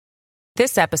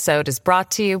This episode is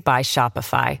brought to you by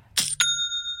Shopify.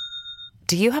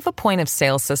 Do you have a point of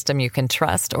sale system you can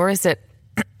trust, or is it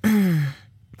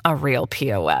a real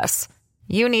POS?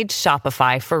 You need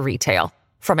Shopify for retail.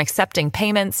 From accepting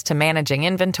payments to managing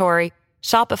inventory,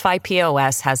 Shopify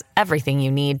POS has everything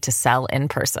you need to sell in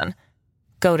person.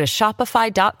 Go to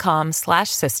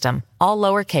shopify.com/system, all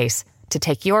lowercase, to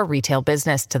take your retail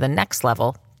business to the next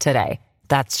level today.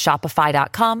 That's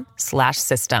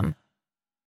shopify.com/system.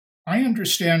 I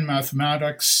understand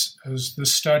mathematics as the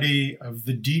study of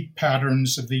the deep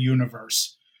patterns of the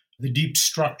universe, the deep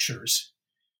structures.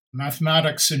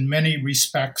 Mathematics in many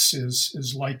respects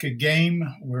is like a game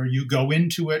where you go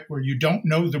into it where you don't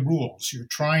know the rules. You're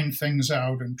trying things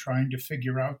out and trying to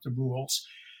figure out the rules.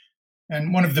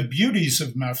 And one of the beauties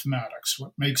of mathematics,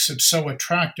 what makes it so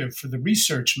attractive for the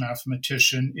research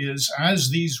mathematician, is as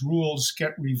these rules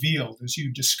get revealed, as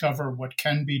you discover what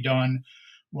can be done,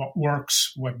 what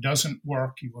works, what doesn't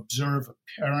work, you observe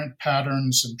apparent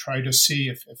patterns and try to see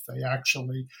if they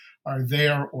actually are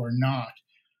there or not.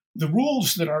 The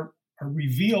rules that are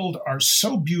revealed are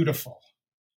so beautiful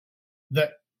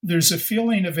that there's a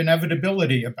feeling of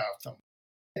inevitability about them.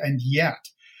 And yet,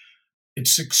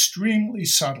 it's extremely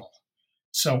subtle.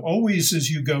 So always as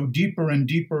you go deeper and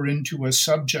deeper into a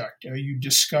subject, you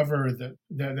discover that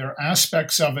there are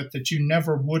aspects of it that you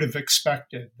never would have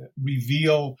expected, that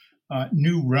reveal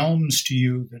new realms to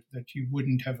you that you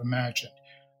wouldn't have imagined.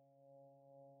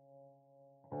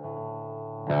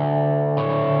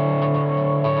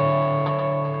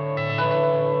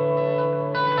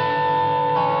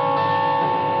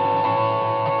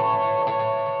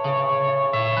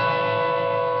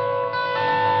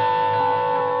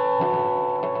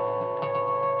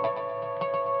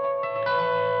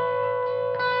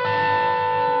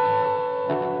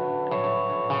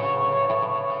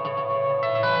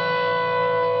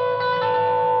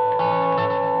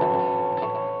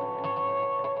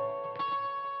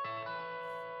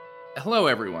 Hello,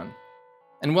 everyone,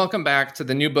 and welcome back to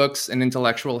the New Books and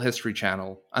Intellectual History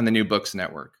channel on the New Books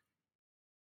Network.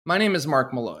 My name is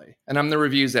Mark Malloy, and I'm the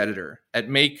reviews editor at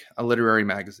Make, a literary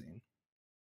magazine.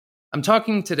 I'm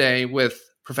talking today with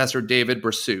Professor David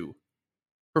Brisseau.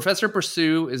 Professor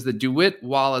Brisseau is the DeWitt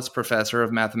Wallace Professor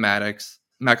of Mathematics,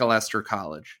 Macalester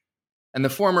College, and the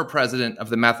former president of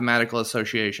the Mathematical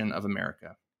Association of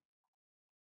America.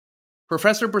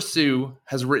 Professor Brisseau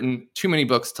has written too many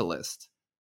books to list.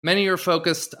 Many are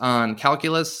focused on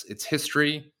calculus, its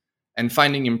history, and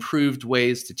finding improved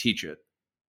ways to teach it.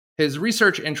 His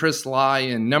research interests lie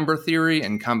in number theory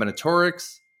and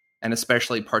combinatorics, and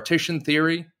especially partition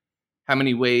theory. How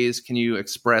many ways can you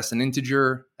express an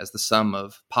integer as the sum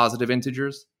of positive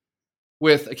integers?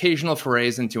 With occasional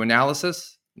forays into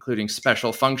analysis, including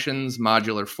special functions,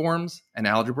 modular forms, and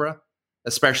algebra,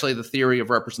 especially the theory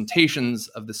of representations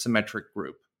of the symmetric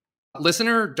group.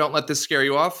 Listener, don't let this scare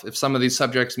you off. If some of these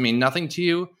subjects mean nothing to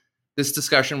you, this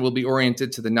discussion will be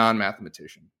oriented to the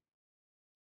non-mathematician.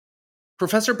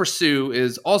 Professor Brisseau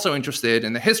is also interested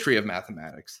in the history of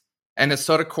mathematics and has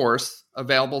taught a course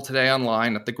available today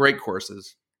online at the Great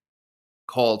Courses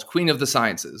called Queen of the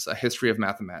Sciences, A History of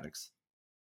Mathematics.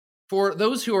 For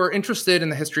those who are interested in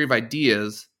the history of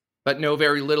ideas, but know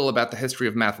very little about the history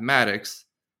of mathematics,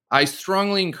 I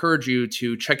strongly encourage you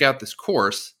to check out this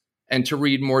course and to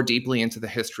read more deeply into the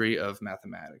history of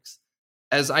mathematics.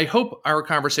 As I hope our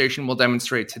conversation will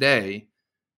demonstrate today,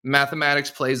 mathematics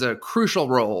plays a crucial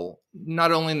role,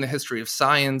 not only in the history of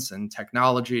science and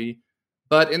technology,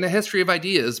 but in the history of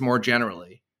ideas more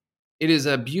generally. It is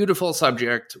a beautiful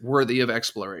subject worthy of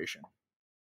exploration.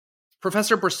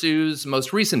 Professor Brisseau's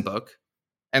most recent book,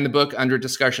 and the book under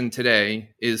discussion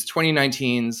today, is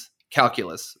 2019's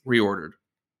Calculus Reordered,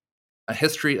 A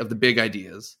History of the Big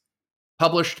Ideas,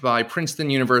 published by Princeton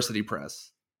University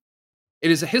Press.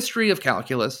 It is a history of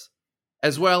calculus,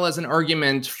 as well as an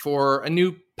argument for a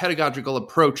new pedagogical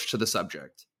approach to the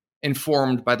subject,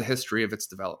 informed by the history of its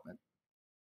development.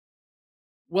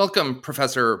 Welcome,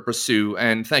 Professor Brisseau,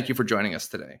 and thank you for joining us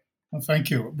today. Well,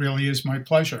 thank you. It really is my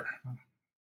pleasure.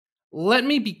 Let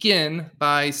me begin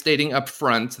by stating up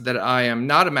front that I am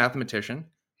not a mathematician.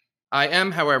 I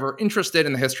am, however, interested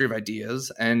in the history of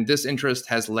ideas, and this interest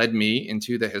has led me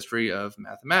into the history of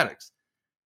mathematics.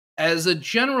 As a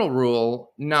general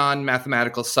rule,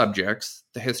 non-mathematical subjects,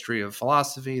 the history of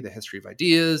philosophy, the history of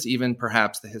ideas, even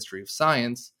perhaps the history of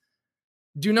science,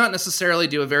 do not necessarily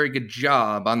do a very good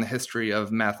job on the history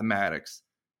of mathematics.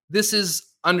 This is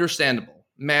understandable.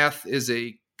 Math is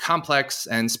a complex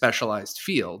and specialized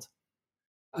field.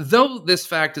 Though this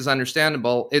fact is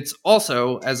understandable, it's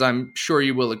also, as I'm sure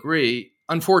you will agree,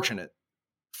 unfortunate.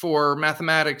 For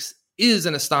mathematics is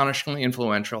an astonishingly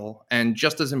influential and,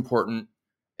 just as important,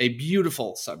 a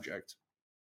beautiful subject.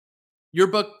 Your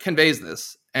book conveys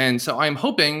this, and so I'm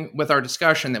hoping with our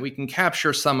discussion that we can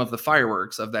capture some of the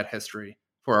fireworks of that history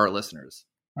for our listeners.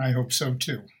 I hope so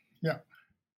too. Yeah.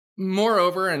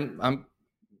 Moreover, and I'm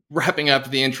wrapping up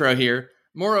the intro here,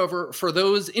 moreover, for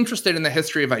those interested in the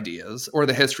history of ideas or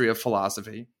the history of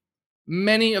philosophy,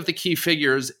 many of the key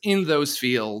figures in those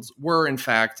fields were, in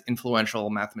fact, influential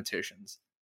mathematicians.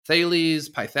 Thales,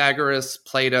 Pythagoras,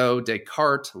 Plato,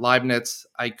 Descartes, Leibniz,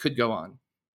 I could go on.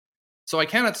 So I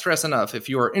cannot stress enough, if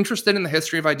you are interested in the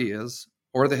history of ideas,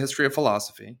 or the history of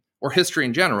philosophy, or history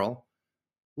in general,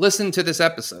 listen to this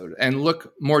episode and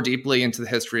look more deeply into the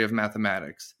history of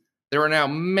mathematics. There are now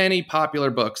many popular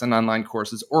books and online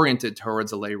courses oriented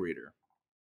towards a lay reader.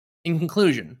 In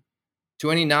conclusion,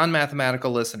 to any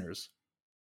non-mathematical listeners,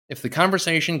 if the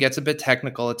conversation gets a bit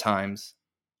technical at times,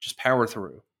 just power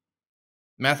through.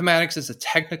 Mathematics is a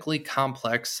technically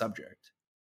complex subject.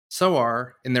 So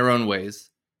are, in their own ways,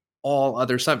 all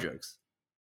other subjects.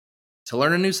 To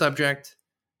learn a new subject,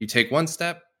 you take one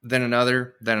step, then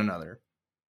another, then another.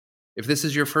 If this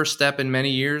is your first step in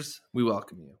many years, we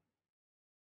welcome you.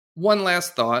 One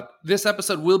last thought. This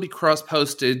episode will be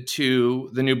cross-posted to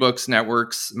the New Books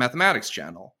Network's Mathematics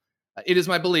channel. It is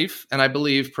my belief, and I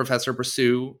believe Professor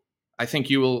Brassou, I think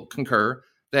you will concur,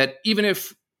 that even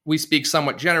if we speak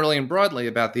somewhat generally and broadly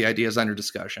about the ideas under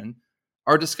discussion,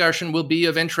 our discussion will be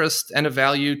of interest and of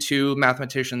value to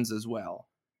mathematicians as well.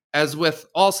 As with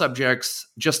all subjects,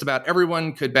 just about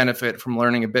everyone could benefit from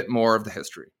learning a bit more of the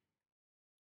history.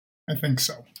 I think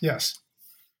so, yes.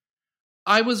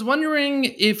 I was wondering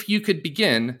if you could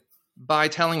begin by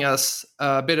telling us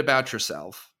a bit about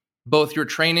yourself, both your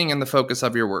training and the focus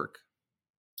of your work.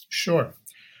 Sure.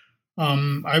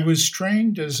 I was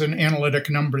trained as an analytic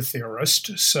number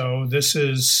theorist, so this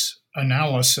is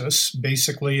analysis,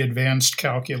 basically advanced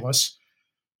calculus,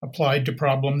 applied to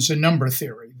problems in number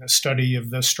theory, the study of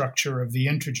the structure of the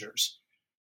integers.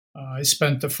 I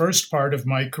spent the first part of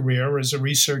my career as a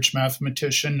research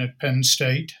mathematician at Penn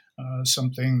State,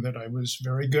 something that I was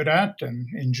very good at and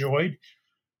enjoyed.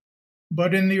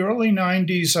 But in the early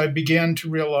 90s, I began to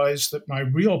realize that my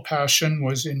real passion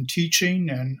was in teaching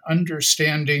and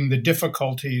understanding the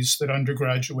difficulties that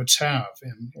undergraduates have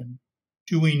in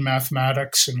doing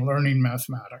mathematics and learning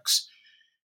mathematics.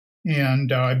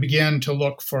 And I began to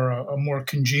look for a more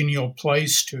congenial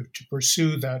place to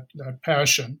pursue that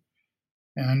passion.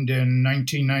 And in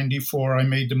 1994, I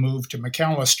made the move to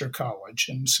Macalester College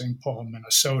in St. Paul,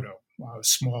 Minnesota, a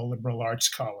small liberal arts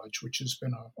college, which has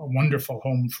been a wonderful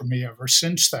home for me ever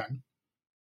since then.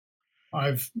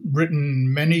 I've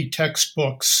written many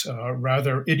textbooks,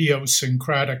 rather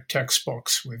idiosyncratic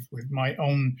textbooks with my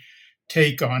own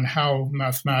take on how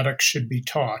mathematics should be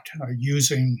taught,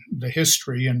 using the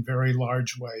history in very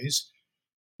large ways.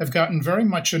 I've gotten very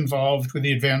much involved with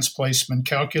the Advanced Placement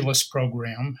Calculus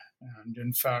program, and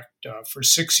in fact, for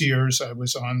 6 years, I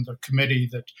was on the committee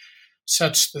that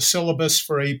sets the syllabus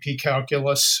for AP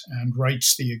Calculus and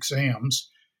writes the exams,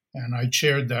 and I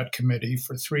chaired that committee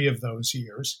for 3 of those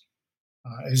years.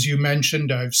 As you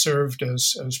mentioned, I've served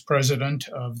as president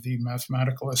of the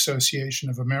Mathematical Association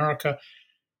of America,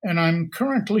 and I'm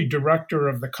currently director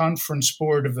of the Conference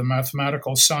Board of the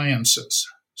Mathematical Sciences.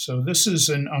 So this is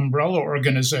an umbrella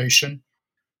organization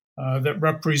that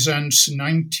represents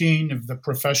 19 of the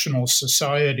professional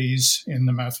societies in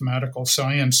the mathematical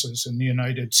sciences in the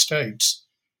United States.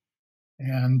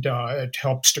 And it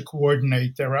helps to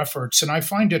coordinate their efforts. And I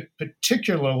find it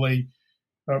particularly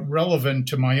relevant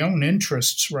to my own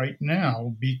interests right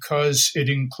now because it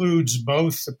includes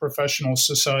both the professional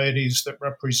societies that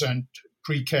represent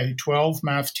pre-K-12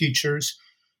 math teachers,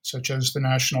 such as the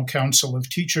National Council of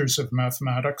Teachers of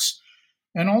Mathematics,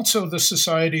 and also the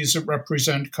societies that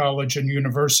represent college and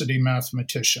university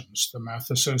mathematicians, the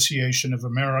Math Association of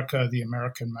America, the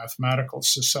American Mathematical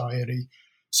Society,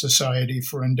 Society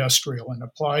for Industrial and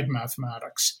Applied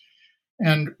Mathematics.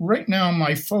 And right now,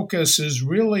 my focus is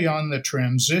really on the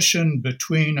transition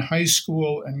between high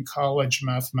school and college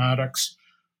mathematics.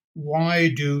 Why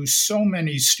do so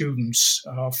many students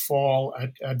fall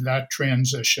at that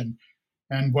transition,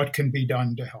 and what can be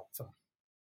done to help them?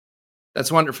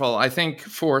 That's wonderful. I think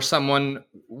for someone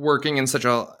working in such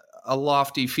a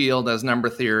lofty field as number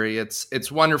theory, it's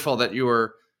wonderful that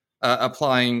you're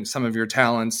applying some of your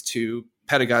talents to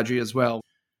pedagogy as well.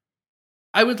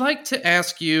 I would like to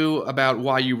ask you about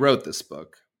why you wrote this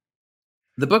book.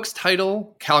 The book's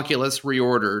title, Calculus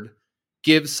Reordered,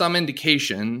 gives some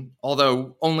indication,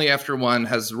 although only after one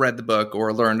has read the book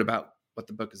or learned about what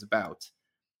the book is about.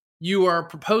 You are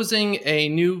proposing a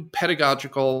new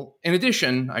pedagogical, in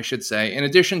addition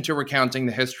to recounting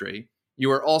the history, you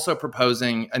are also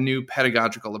proposing a new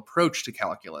pedagogical approach to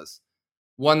calculus,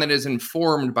 one that is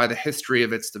informed by the history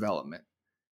of its development.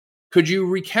 Could you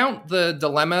recount the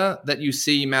dilemma that you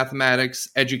see mathematics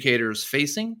educators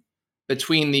facing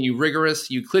between the rigorous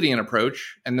Euclidean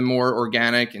approach and the more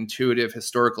organic, intuitive,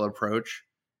 historical approach,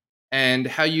 and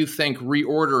how you think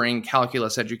reordering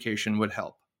calculus education would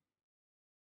help?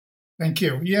 Thank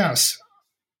you. Yes.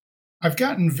 I've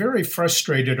gotten very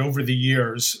frustrated over the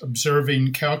years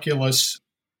observing calculus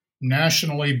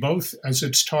nationally, both as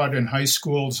it's taught in high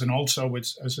schools and also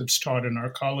as it's taught in our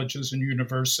colleges and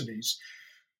universities,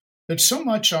 that so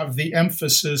much of the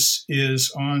emphasis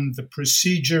is on the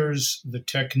procedures, the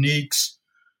techniques,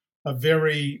 a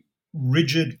very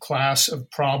rigid class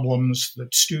of problems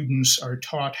that students are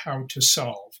taught how to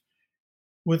solve,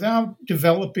 without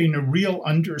developing a real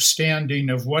understanding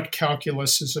of what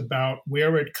calculus is about,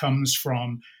 where it comes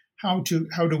from, how to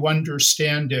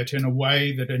understand it in a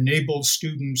way that enables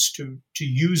students to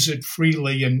use it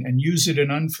freely and use it in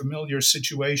unfamiliar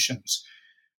situations.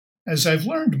 As I've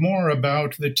learned more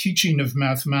about the teaching of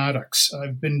mathematics,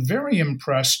 I've been very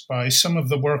impressed by some of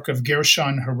the work of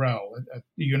Gershon Harel at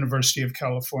the University of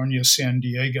California, San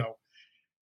Diego.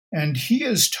 And he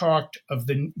has talked of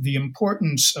the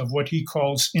importance of what he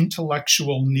calls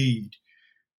intellectual need,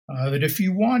 that if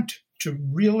you want to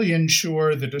really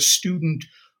ensure that a student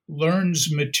learns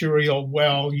material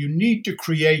well, you need to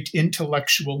create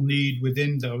intellectual need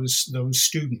within those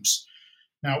students.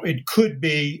 Now, it could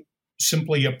be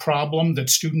simply a problem that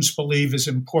students believe is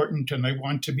important and they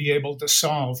want to be able to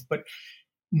solve, but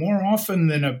more often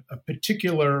than a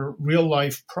particular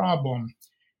real-life problem,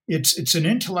 it's an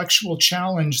intellectual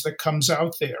challenge that comes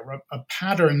out there, a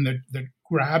pattern that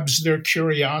grabs their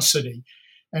curiosity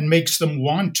and makes them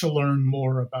want to learn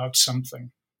more about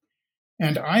something.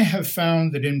 And I have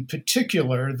found that in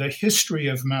particular, the history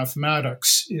of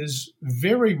mathematics is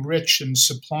very rich in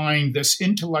supplying this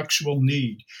intellectual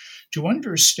need to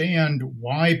understand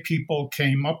why people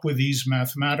came up with these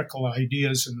mathematical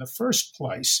ideas in the first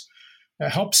place. It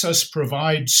helps us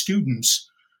provide students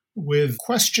with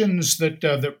questions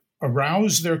that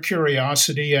arouse their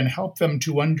curiosity and help them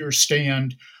to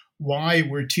understand why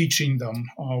we're teaching them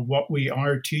what we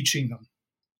are teaching them.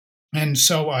 And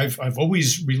so I've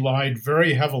always relied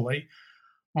very heavily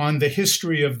on the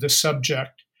history of the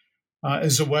subject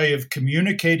as a way of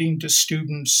communicating to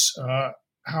students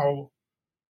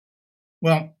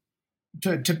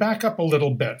to back up a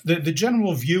little bit, the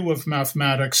general view of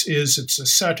mathematics is it's a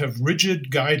set of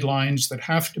rigid guidelines that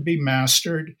have to be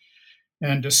mastered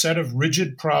and a set of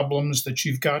rigid problems that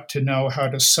you've got to know how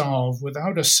to solve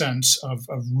without a sense of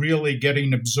really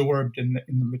getting absorbed in the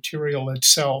material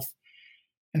itself.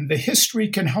 And the history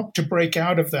can help to break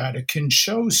out of that. It can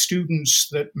show students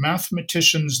that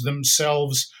mathematicians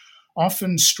themselves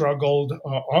often struggled,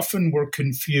 often were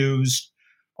confused,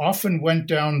 often went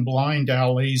down blind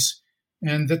alleys,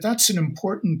 and that's an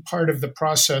important part of the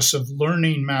process of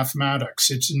learning mathematics.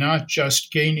 It's not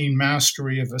just gaining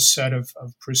mastery of a set of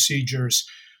procedures,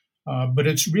 but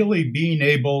it's really being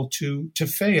able to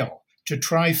fail, to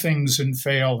try things and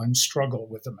fail and struggle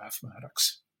with the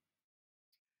mathematics.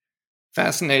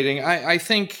 Fascinating. I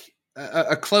think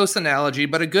a close analogy,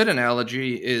 but a good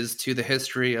analogy, is to the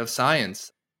history of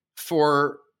science.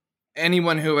 For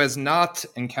anyone who has not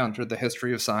encountered the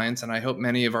history of science, and I hope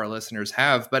many of our listeners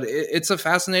have, but it's a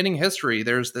fascinating history.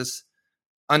 There's this,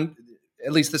 at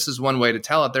least this is one way to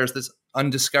tell it, there's this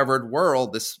undiscovered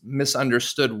world, this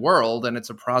misunderstood world, and it's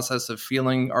a process of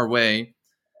feeling our way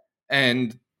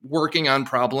and working on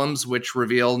problems which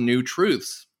reveal new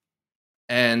truths.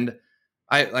 And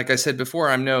like I said before,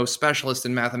 I'm no specialist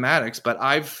in mathematics, but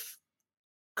I've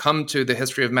come to the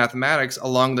history of mathematics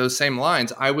along those same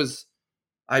lines.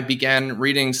 I began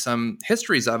reading some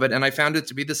histories of it, and I found it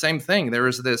to be the same thing. There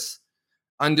is this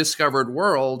undiscovered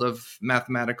world of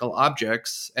mathematical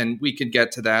objects, and we could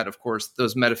get to that, of course.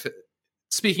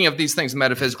 Speaking of these things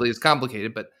metaphysically is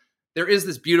complicated, but there is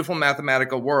this beautiful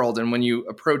mathematical world, and when you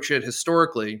approach it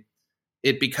historically,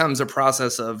 it becomes a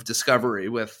process of discovery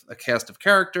with a cast of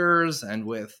characters and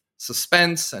with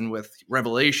suspense and with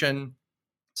revelation.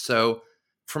 So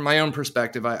from my own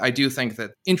perspective, I do think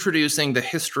that introducing the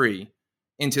history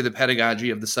into the pedagogy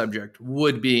of the subject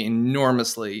would be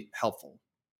enormously helpful.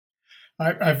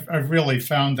 I've really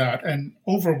found that, and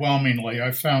overwhelmingly,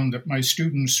 I've found that my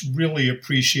students really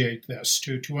appreciate this,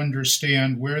 to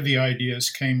understand where the ideas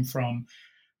came from,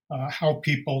 how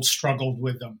people struggled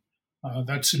with them.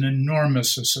 That's an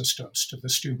enormous assistance to the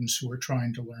students who are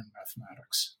trying to learn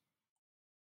mathematics.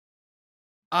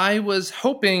 I was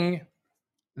hoping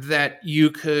that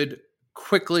you could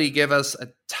quickly give us a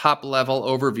top level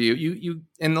overview. You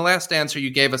in the last answer you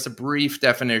gave us a brief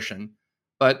definition,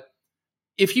 but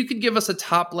if you could give us a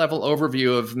top level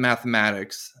overview of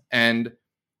mathematics, and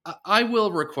I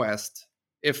will request,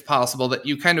 if possible, that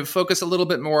you kind of focus a little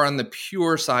bit more on the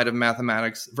pure side of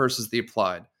mathematics versus the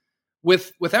applied.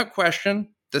 Without question,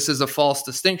 this is a false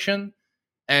distinction,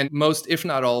 and most, if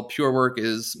not all, pure work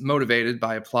is motivated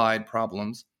by applied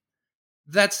problems.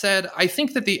 That said, I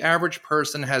think that the average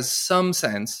person has some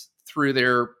sense through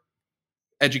their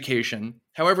education,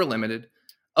 however limited,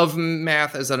 of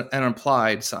math as an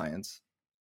applied science.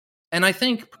 And I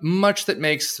think much that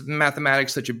makes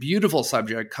mathematics such a beautiful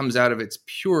subject comes out of its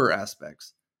pure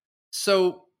aspects.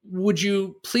 So would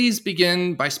you please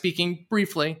begin by speaking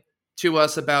briefly to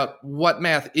us about what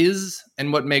math is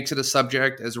and what makes it a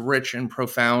subject as rich and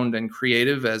profound and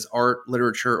creative as art,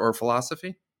 literature, or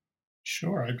philosophy?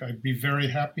 Sure, I'd be very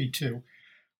happy to.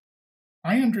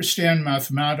 I understand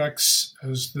mathematics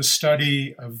as the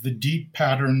study of the deep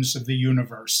patterns of the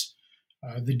universe,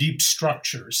 the deep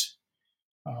structures.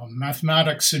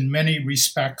 Mathematics, in many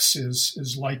respects,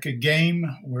 is like a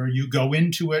game where you go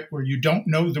into it where you don't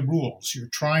know the rules. You're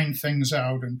trying things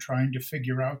out and trying to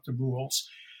figure out the rules.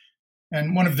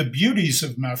 And one of the beauties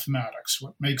of mathematics,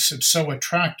 what makes it so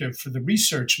attractive for the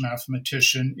research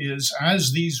mathematician, is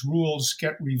as these rules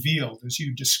get revealed, as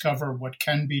you discover what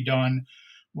can be done,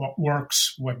 what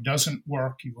works, what doesn't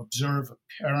work, you observe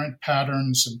apparent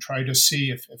patterns and try to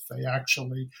see if they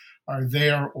actually are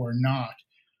there or not.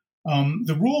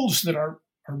 The rules that are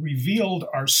revealed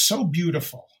are so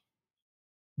beautiful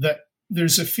that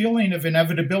there's a feeling of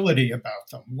inevitability about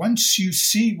them. Once you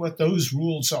see what those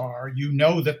rules are, you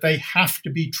know that they have to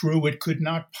be true. It could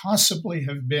not possibly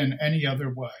have been any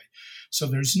other way. So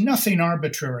there's nothing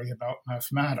arbitrary about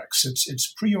mathematics.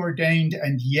 It's preordained,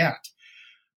 and yet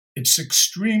it's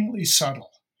extremely subtle.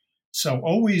 So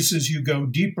always as you go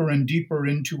deeper and deeper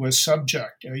into a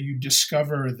subject, you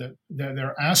discover that there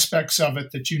are aspects of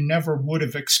it that you never would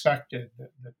have expected,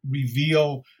 that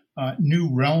reveal new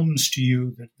realms to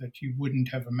you that you wouldn't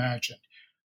have imagined.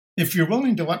 If you're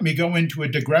willing to let me go into a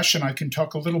digression, I can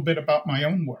talk a little bit about my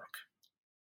own work.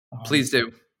 Please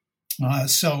do.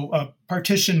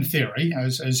 Partition theory,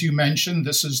 as you mentioned,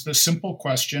 this is the simple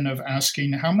question of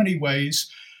asking how many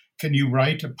ways can you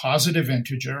write a positive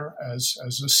integer as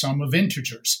a sum of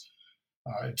integers.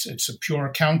 It's a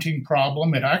pure counting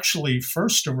problem. It actually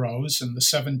first arose in the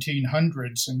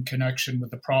 1700s in connection with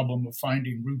the problem of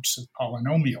finding roots of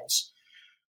polynomials.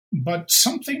 But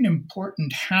something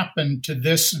important happened to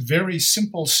this very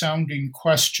simple-sounding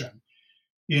question.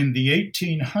 In the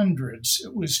 1800s,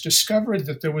 it was discovered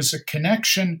that there was a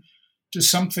connection to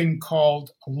something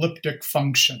called elliptic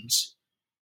functions.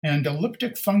 And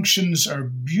elliptic functions are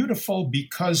beautiful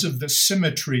because of the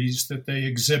symmetries that they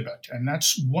exhibit. And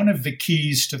that's one of the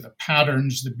keys to the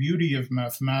patterns. The beauty of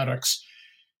mathematics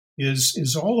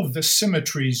is all of the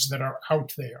symmetries that are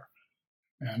out there.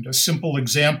 And a simple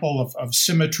example of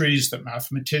symmetries that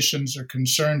mathematicians are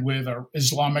concerned with are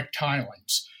Islamic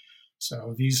tilings.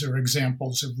 So these are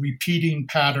examples of repeating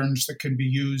patterns that can be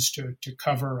used to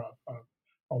cover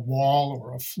a wall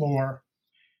or a floor.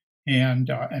 And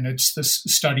it's this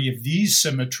study of these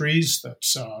symmetries that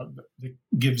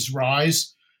gives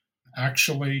rise,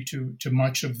 actually, to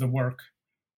much of the work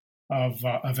of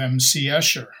M.C.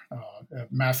 Escher.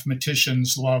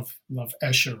 Mathematicians love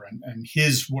Escher and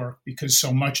his work because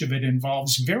so much of it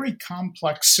involves very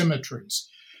complex symmetries.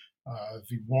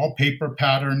 The wallpaper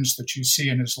patterns that you see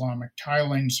in Islamic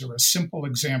tilings are a simple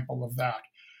example of that.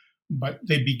 But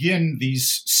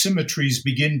these symmetries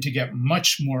begin to get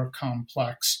much more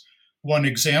complex. One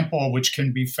example, which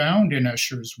can be found in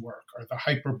Escher's work, are the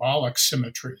hyperbolic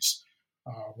symmetries,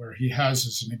 where he has,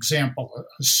 as an example,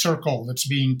 a circle that's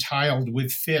being tiled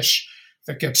with fish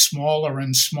that gets smaller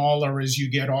and smaller as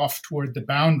you get off toward the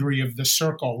boundary of the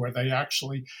circle, where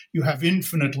you have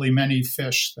infinitely many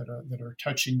fish that are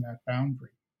touching that boundary.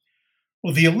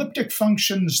 Well, the elliptic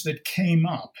functions that came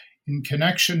up in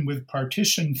connection with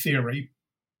partition theory,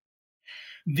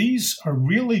 these are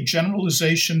really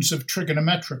generalizations of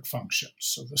trigonometric functions.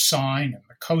 So the sine and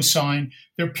the cosine,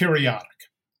 they're periodic.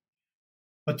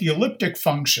 But the elliptic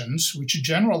functions, which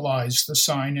generalize the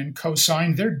sine and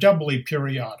cosine, they're doubly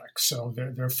periodic. So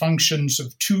they're functions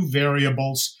of two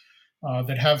variables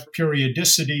that have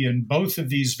periodicity in both of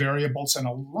these variables and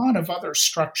a lot of other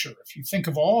structure. If you think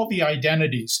of all the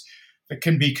identities that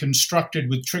can be constructed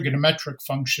with trigonometric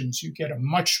functions, you get a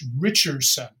much richer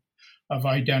set of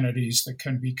identities that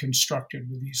can be constructed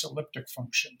with these elliptic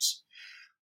functions.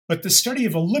 But the study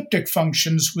of elliptic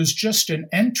functions was just an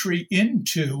entry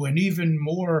into an even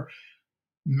more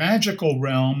magical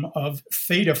realm of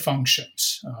theta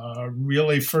functions,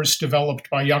 really first developed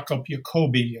by Jakob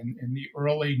Jacobi in the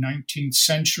early 19th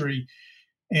century.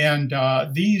 And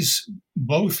these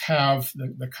both have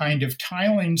the kind of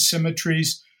tiling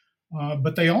symmetries,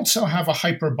 but they also have a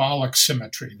hyperbolic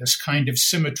symmetry, this kind of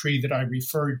symmetry that I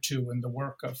referred to in the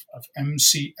work of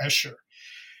M.C. Escher.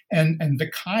 And the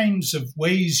kinds of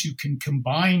ways you can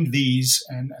combine these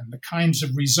and the kinds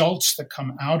of results that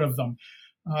come out of them,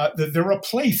 they're a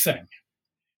plaything.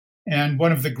 And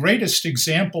one of the greatest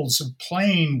examples of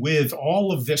playing with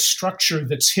all of this structure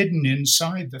that's hidden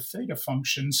inside the theta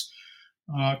functions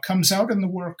comes out in the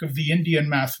work of the Indian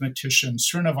mathematician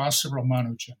Srinivasa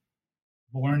Ramanujan,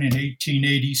 born in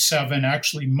 1887.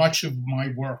 Actually, much of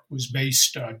my work was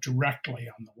based directly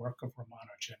on the work of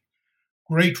Ramanujan.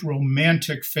 Great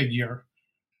romantic figure.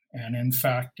 And in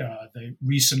fact,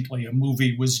 recently a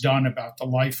movie was done about the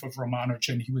life of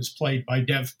Ramanujan. He was played by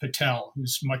Dev Patel,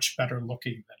 who's much better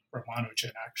looking than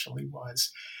Ramanujan actually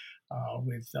was,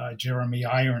 with Jeremy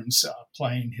Irons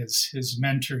playing his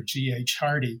mentor, G.H.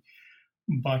 Hardy.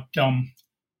 But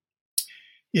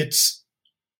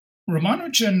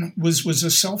Ramanujan was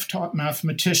a self-taught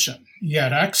mathematician. He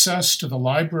had access to the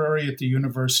library at the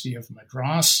University of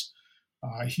Madras.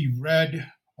 He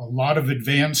read a lot of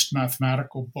advanced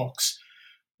mathematical books,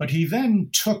 but he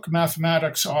then took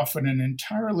mathematics off in an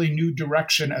entirely new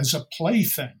direction as a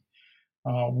plaything,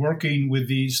 working with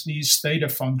these theta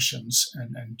functions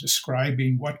and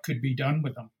describing what could be done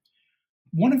with them.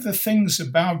 One of the things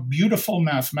about beautiful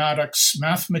mathematics,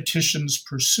 mathematicians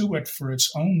pursue it for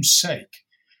its own sake,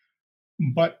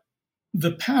 but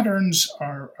the patterns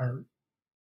are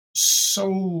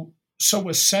so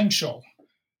essential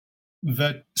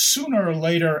that sooner or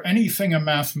later, anything a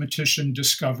mathematician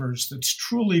discovers that's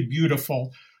truly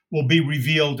beautiful will be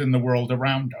revealed in the world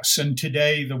around us. And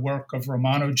today, the work of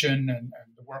Ramanujan and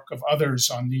the work of others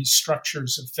on these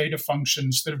structures of theta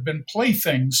functions that have been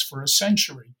playthings for a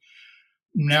century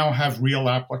now have real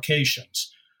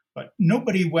applications. But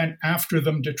nobody went after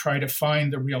them to try to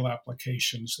find the real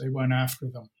applications. They went after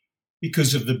them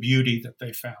because of the beauty that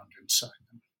they found inside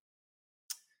them.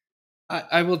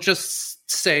 I will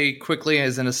just say quickly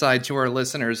as an aside to our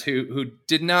listeners who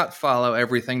did not follow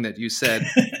everything that you said,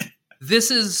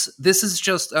 this is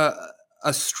just a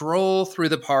stroll through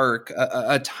the park,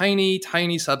 a tiny,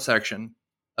 tiny subsection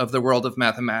of the world of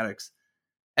mathematics.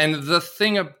 And the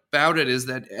thing about it is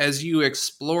that as you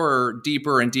explore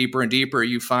deeper and deeper and deeper,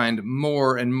 you find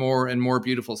more and more and more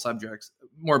beautiful subjects,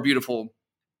 more beautiful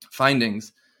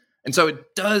findings. And so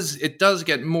it does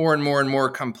get more and more and more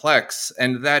complex,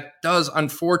 and that does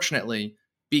unfortunately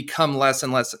become less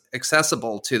and less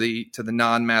accessible to the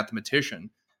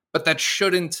non-mathematician. But that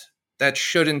shouldn't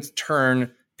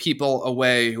turn people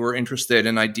away who are interested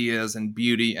in ideas and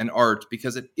beauty and art,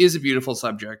 because it is a beautiful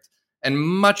subject, and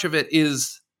much of it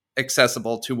is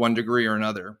accessible to one degree or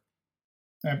another.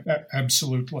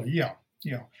 Absolutely, yeah.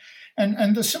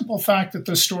 And the simple fact that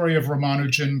the story of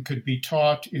Ramanujan could be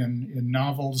taught in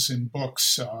novels, in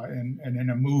books, and in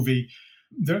a movie,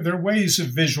 there are ways of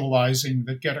visualizing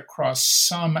that get across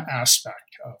some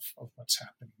aspect of what's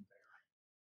happening there.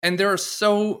 And there are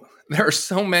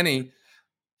so many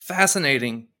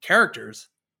fascinating characters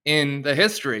in the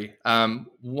history.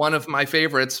 One of my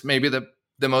favorites, maybe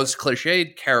the most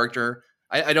cliched character,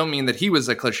 I don't mean that he was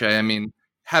a cliche, I mean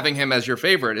having him as your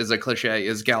favorite is a cliche,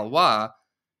 is Galois,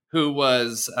 who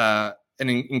was an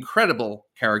incredible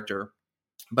character.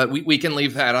 But we can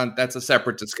leave that on, that's a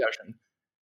separate discussion.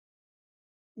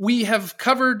 We have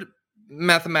covered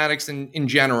mathematics in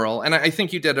general, and I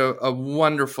think you did a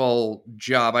wonderful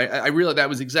job. I really, that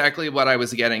was exactly what I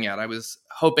was getting at. I was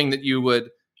hoping that you would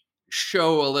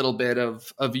show a little bit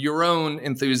of your own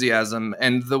enthusiasm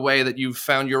and the way that you've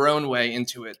found your own way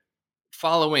into it,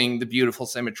 following the beautiful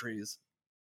symmetries.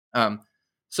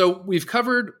 So we've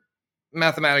covered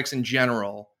mathematics in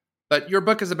general, but your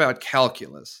book is about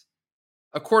calculus.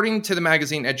 According to the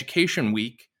magazine Education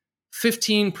Week,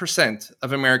 15%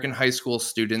 of American high school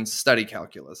students study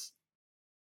calculus.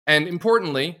 And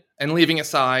importantly, and leaving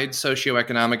aside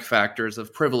socioeconomic factors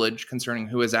of privilege concerning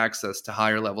who has access to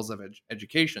higher levels of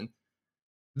education,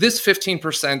 this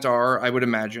 15% are, I would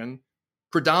imagine,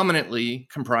 predominantly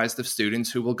comprised of students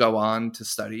who will go on to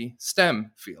study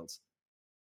STEM fields.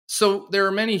 So there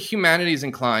are many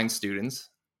humanities-inclined students,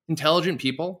 intelligent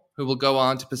people who will go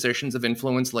on to positions of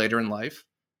influence later in life,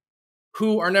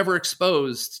 who are never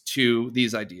exposed to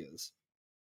these ideas.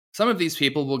 Some of these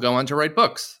people will go on to write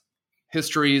books,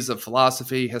 histories of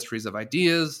philosophy, histories of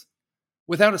ideas,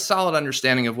 without a solid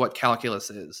understanding of what calculus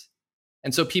is.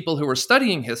 And so people who are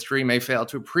studying history may fail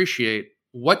to appreciate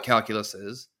what calculus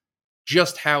is,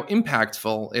 just how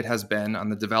impactful it has been on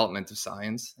the development of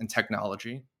science and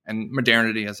technology and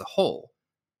modernity as a whole.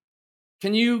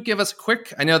 Can you give us a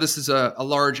quick, I know this is a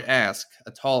large ask,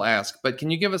 a tall ask, but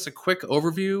can you give us a quick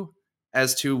overview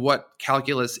as to what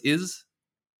calculus is?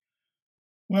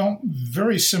 Well,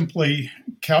 very simply,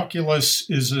 calculus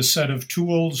is a set of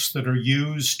tools that are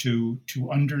used to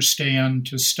understand,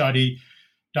 to study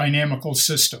dynamical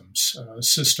systems,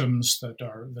 systems that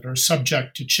are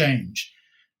subject to change.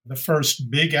 The first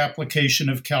big application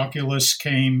of calculus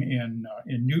came in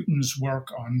Newton's work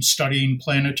on studying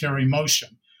planetary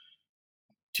motion.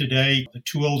 Today, the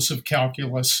tools of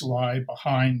calculus lie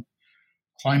behind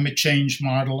climate change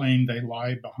modeling, they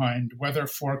lie behind weather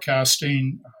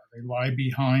forecasting, they lie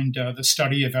behind the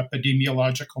study of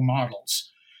epidemiological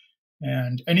models.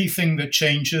 And anything that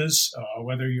changes,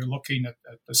 whether you're looking at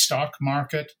the stock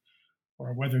market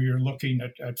or whether you're looking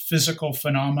at physical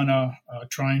phenomena,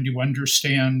 trying to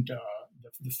understand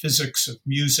the physics of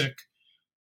music,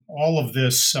 all of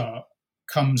this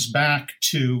comes back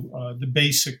to the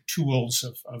basic tools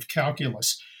of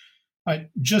calculus. I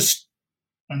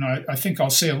think I'll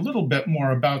say a little bit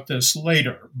more about this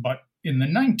later, but in the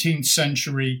 19th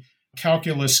century,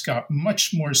 calculus got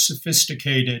much more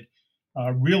sophisticated,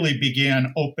 really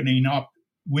began opening up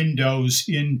windows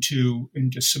into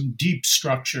some deep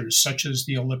structures, such as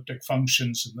the elliptic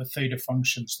functions and the theta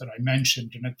functions that I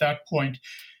mentioned. And at that point,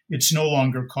 it's no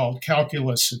longer called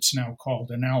calculus, it's now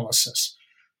called analysis.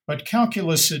 But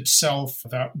calculus itself,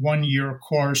 that one-year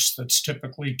course that's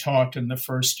typically taught in the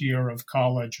first year of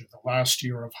college or the last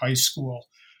year of high school,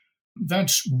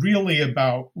 that's really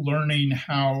about learning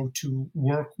how to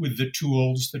work with the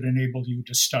tools that enable you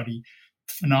to study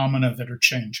phenomena that are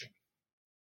changing.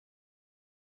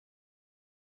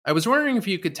 I was wondering if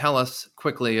you could tell us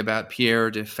quickly about Pierre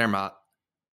de Fermat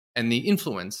and the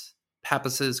influence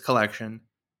Pappus's collection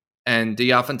and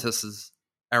Diophantus's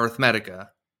Arithmetica,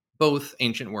 both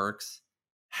ancient works,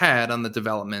 had on the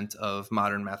development of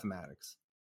modern mathematics.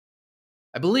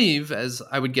 I believe, as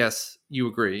I would guess you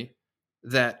agree,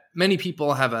 that many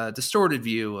people have a distorted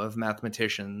view of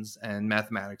mathematicians and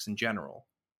mathematics in general.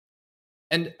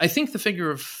 And I think the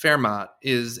figure of Fermat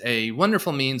is a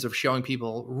wonderful means of showing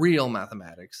people real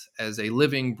mathematics as a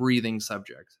living, breathing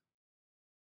subject.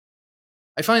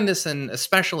 I find this an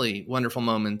especially wonderful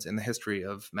moment in the history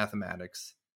of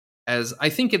mathematics, as I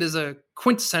think it is a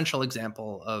quintessential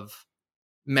example of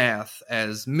math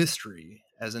as mystery,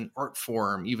 as an art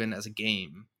form, even as a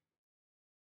game.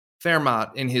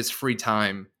 Fermat, in his free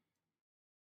time,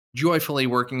 joyfully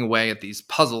working away at these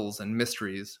puzzles and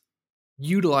mysteries,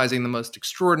 utilizing the most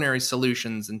extraordinary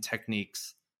solutions and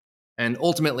techniques, and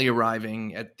ultimately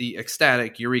arriving at the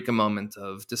ecstatic eureka moment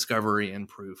of discovery and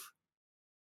proof.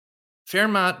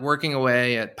 Fermat working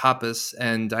away at Pappus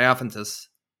and Diophantus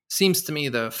seems to me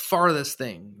the farthest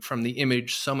thing from the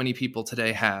image so many people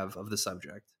today have of the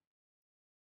subject.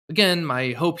 Again,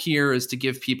 my hope here is to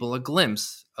give people a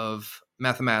glimpse of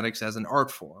mathematics as an art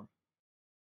form.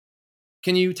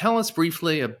 Can you tell us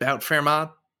briefly about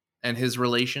Fermat and his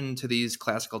relation to these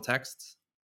classical texts?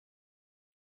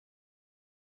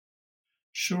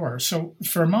 Sure. So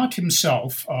Fermat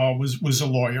himself was a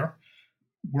lawyer,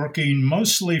 working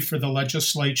mostly for the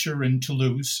legislature in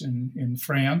Toulouse in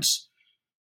France.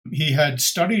 He had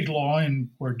studied law in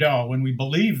Bordeaux, and we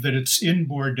believe that it's in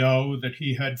Bordeaux that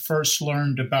he had first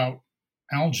learned about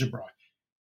algebra.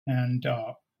 And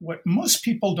what most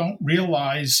people don't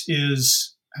realize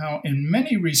is how, in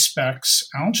many respects,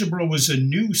 algebra was a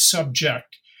new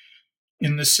subject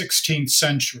in the 16th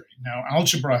century. Now,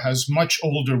 algebra has much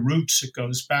older roots. It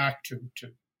goes back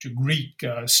to Greek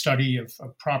study of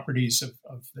properties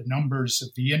of the numbers, of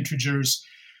the integers,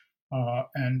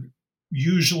 and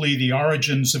usually the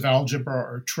origins of algebra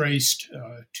are traced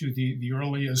to the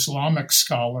early Islamic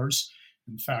scholars.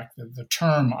 In fact, the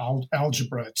term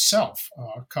algebra itself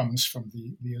comes from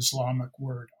the Islamic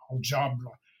word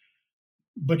al-jabra.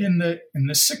 But in the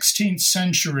 16th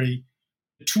century,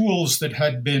 the tools that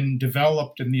had been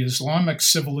developed in the Islamic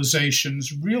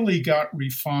civilizations really got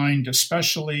refined,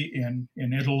 especially in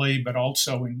Italy, but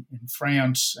also in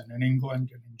France and in England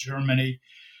and in Germany.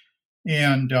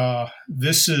 And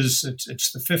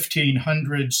it's the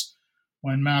 1500s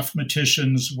when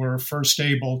mathematicians were first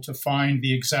able to find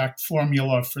the exact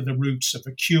formula for the roots of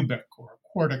a cubic or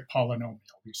a quartic polynomial.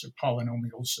 These are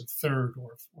polynomials of third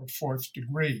or fourth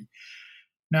degree.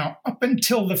 Now, up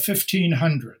until the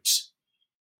 1500s,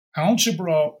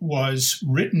 algebra was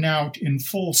written out in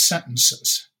full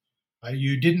sentences.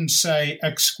 You didn't say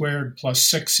x squared plus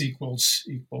 6 equals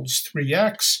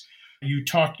 3x. You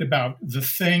talked about the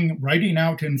thing, writing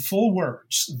out in full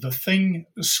words, the thing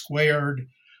squared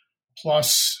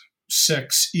plus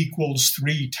 6 equals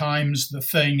 3 times the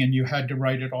thing, and you had to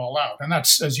write it all out. And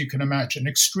that's, as you can imagine,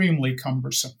 extremely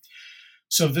cumbersome.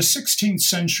 So the 16th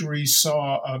century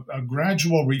saw a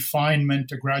gradual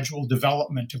refinement, a gradual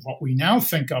development of what we now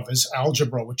think of as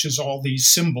algebra, which is all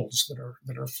these symbols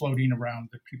that are floating around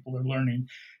that people are learning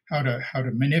how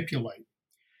to manipulate.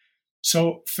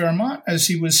 So Fermat, as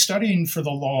he was studying for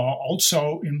the law,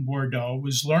 also in Bordeaux,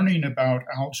 was learning about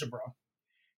algebra.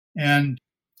 And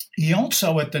he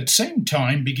also, at that same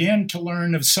time, began to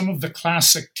learn of some of the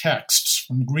classic texts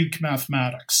from Greek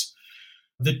mathematics.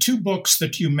 The two books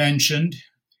that you mentioned,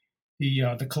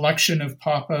 the collection of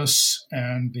Pappus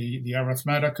and the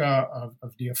Arithmetica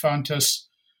of Diophantus,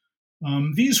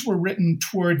 these were written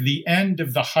toward the end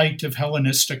of the height of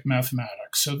Hellenistic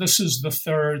mathematics. So this is the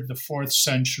 3rd, the 4th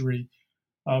century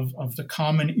of the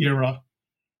Common Era,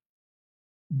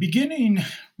 beginning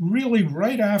really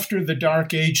right after the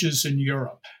Dark Ages in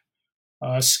Europe.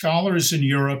 Scholars in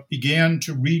Europe began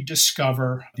to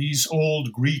rediscover these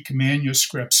old Greek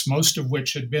manuscripts, most of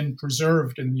which had been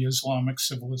preserved in the Islamic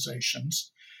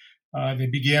civilizations. They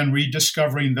began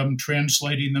rediscovering them,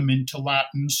 translating them into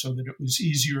Latin so that it was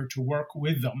easier to work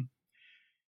with them.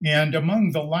 And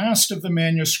among the last of the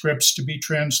manuscripts to be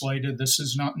translated, this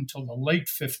is not until the late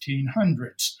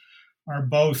 1500s, are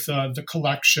both the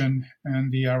collection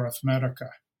and the Arithmetica.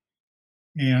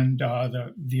 And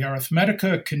the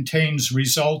Arithmetica contains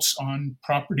results on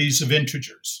properties of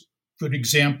integers. Good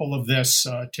example of this,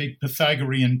 take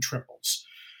Pythagorean triples.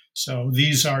 So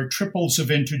these are triples of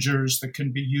integers that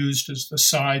can be used as the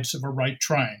sides of a right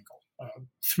triangle,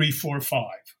 3, 4, 5,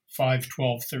 5,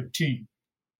 12, 13.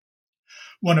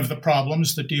 One of the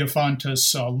problems that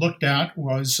Diophantus looked at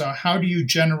was how do you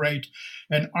generate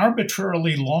an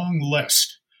arbitrarily long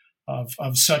list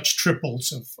of such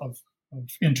triples of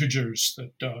integers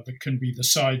that can be the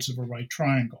sides of a right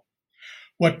triangle.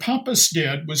 What Pappus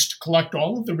did was to collect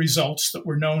all of the results that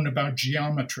were known about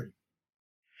geometry.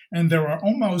 And there are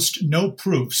almost no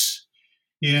proofs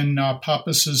in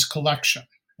Pappus's collection.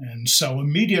 And so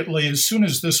immediately, as soon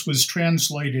as this was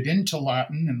translated into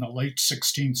Latin in the late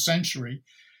 16th century,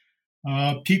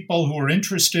 people who were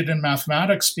interested in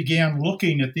mathematics began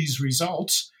looking at these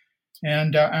results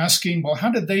and asking, well, how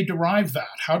did they derive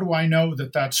that? How do I know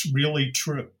that that's really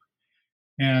true?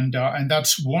 And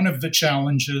that's one of the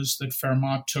challenges that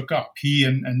Fermat took up, he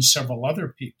and several other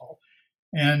people.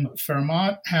 And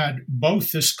Fermat had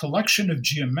both this collection of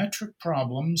geometric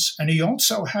problems, and he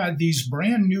also had these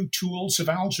brand new tools of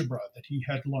algebra that he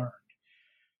had learned.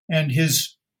 And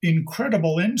his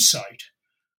incredible insight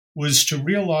was to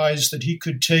realize that he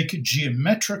could take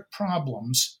geometric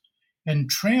problems and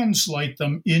translate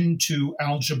them into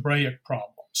algebraic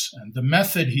problems. And the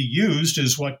method he used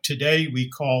is what today we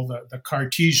call the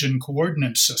Cartesian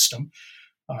coordinate system.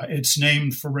 It's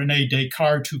named for René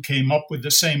Descartes, who came up with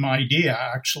the same idea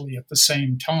actually at the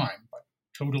same time, but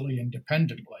totally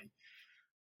independently.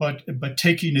 But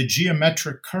taking a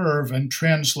geometric curve and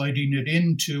translating it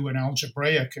into an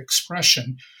algebraic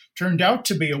expression turned out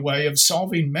to be a way of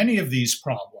solving many of these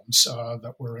problems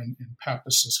that were in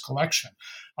Pappus's collection.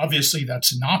 Obviously,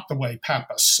 that's not the way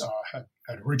Pappus had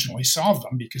originally solved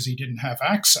them because he didn't have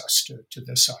access to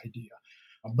this idea.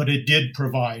 But it did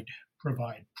provide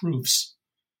proofs.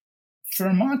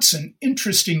 Fermat's an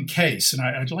interesting case, and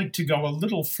I'd like to go a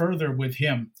little further with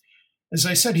him. As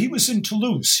I said, he was in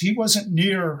Toulouse. He wasn't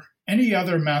near any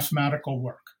other mathematical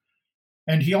work.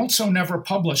 And he also never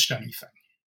published anything.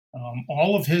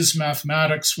 All of his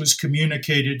mathematics was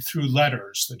communicated through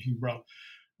letters that he wrote,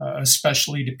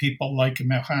 especially to people like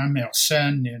Merin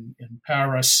Mersenne in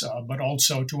Paris, but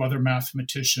also to other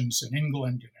mathematicians in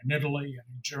England and in Italy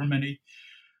and in Germany.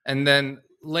 And then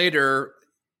later,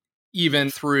 even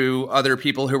through other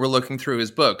people who were looking through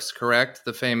his books, correct?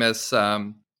 The famous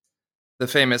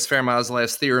Fermat's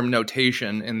last theorem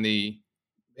notation in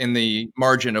the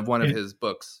margin of one of his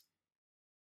books.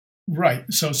 Right.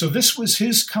 So this was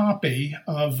his copy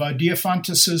of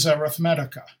Diophantus's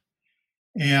Arithmetica.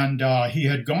 And he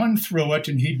had gone through it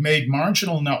and he'd made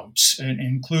marginal notes,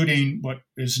 including what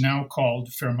is now called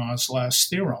Fermat's last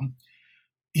theorem.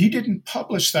 He didn't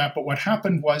publish that, but what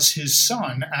happened was his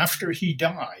son, after he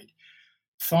died,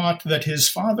 thought that his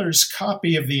father's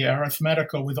copy of the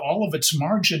Arithmetica with all of its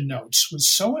margin notes was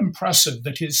so impressive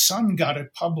that his son got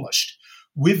it published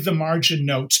with the margin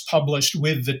notes published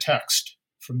with the text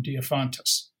from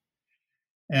Diophantus.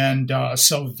 And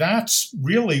so that's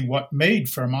really what made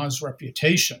Fermat's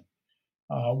reputation.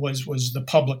 was the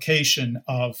publication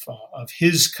of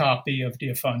his copy of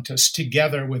Diophantus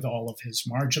together with all of his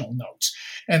marginal notes.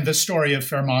 And the story of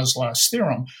Fermat's last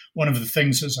theorem, one of the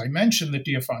things, as I mentioned, that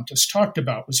Diophantus talked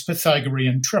about was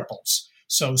Pythagorean triples.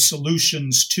 So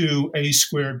solutions to a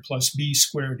squared plus b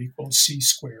squared equals c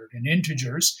squared in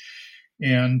integers.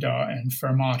 And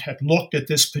Fermat had looked at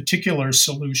this particular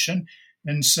solution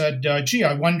and said, gee,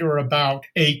 I wonder about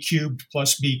a cubed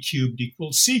plus b cubed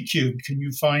equals c cubed. Can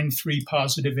you find three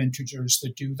positive integers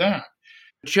that do that?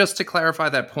 Just to clarify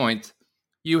that point,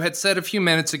 you had said a few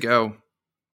minutes ago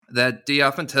that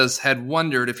Diophantus had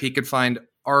wondered if he could find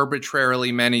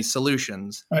arbitrarily many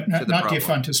solutions to the not problem.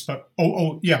 Diophantus, but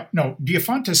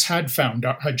Diophantus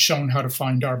had shown how to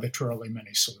find arbitrarily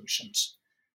many solutions.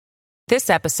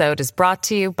 This episode is brought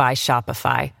to you by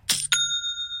Shopify.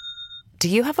 Do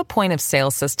you have a point of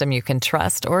sale system you can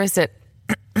trust, or is it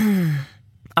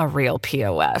a real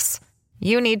POS?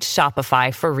 You need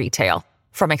Shopify for retail.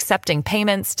 From accepting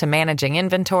payments to managing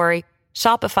inventory,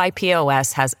 Shopify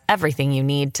POS has everything you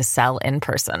need to sell in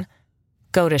person.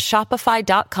 Go to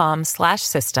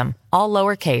shopify.com/system, all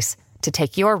lowercase, to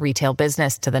take your retail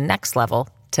business to the next level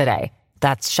today.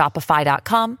 That's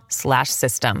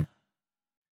shopify.com/system.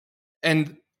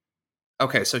 And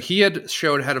okay, so he had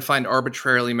showed how to find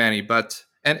arbitrarily many, but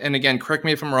and again, correct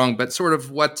me if I'm wrong, but sort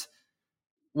of what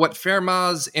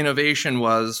Fermat's innovation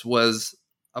was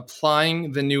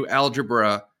applying the new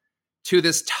algebra to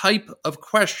this type of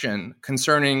question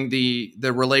concerning the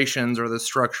relations or the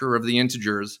structure of the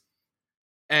integers,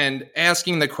 and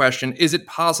asking the question, is it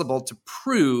possible to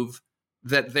prove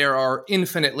that there are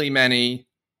infinitely many,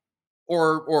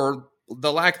 or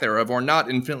the lack thereof, or not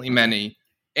infinitely many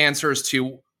answers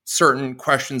to certain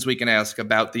questions we can ask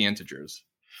about the integers?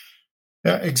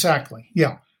 Exactly.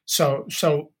 Yeah. So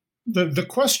the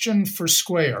question for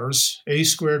squares, a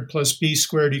squared plus b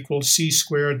squared equals c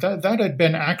squared,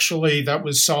 that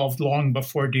was solved long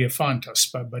before Diophantus,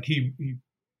 but he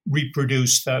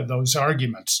reproduced those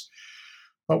arguments.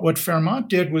 But what Fermat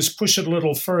did was push it a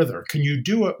little further. Can you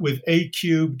do it with a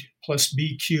cubed plus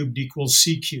b cubed equals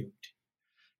c cubed?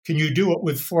 Can you do it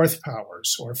with fourth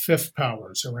powers or fifth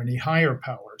powers or any higher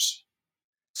powers?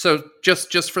 So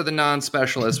just for the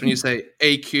non-specialist, when you say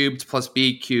a cubed plus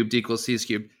b cubed equals c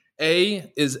cubed, a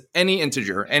is any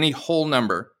integer, any whole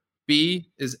number.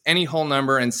 B is any whole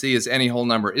number, and c is any whole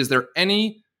number.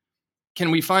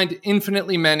 Can we find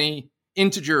infinitely many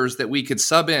integers that we could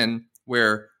sub in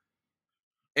where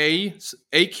a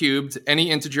cubed, any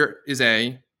integer is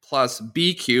a, plus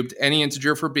b cubed, any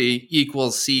integer for b,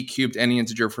 equals c cubed, any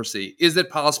integer for c? Is it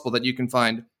possible that you can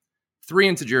find three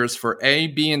integers for a,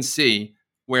 b, and c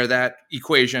where that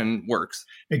equation works?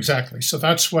 Exactly. So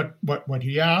that's what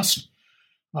he asked.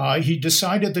 He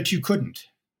decided that you couldn't.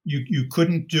 You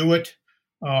couldn't do it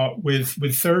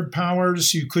with third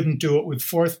powers. You couldn't do it with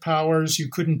fourth powers. You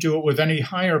couldn't do it with any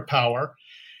higher power.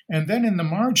 And then in the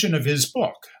margin of his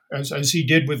book, as he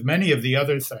did with many of the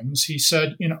other things, he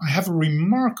said, I have a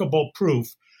remarkable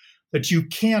proof that you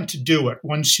can't do it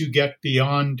once you get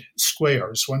beyond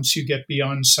squares, once you get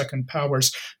beyond second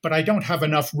powers, but I don't have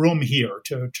enough room here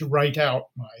to write out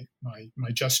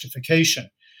my justification.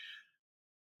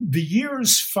 The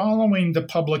years following the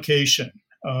publication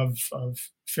of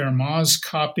Fermat's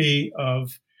copy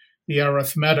of the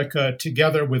Arithmetica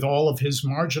together with all of his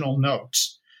marginal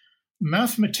notes,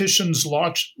 mathematicians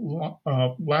latched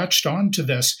onto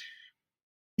this.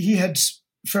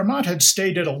 Fermat had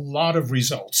stated a lot of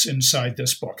results inside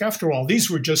this book. After all, these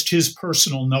were just his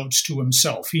personal notes to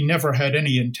himself. He never had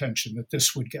any intention that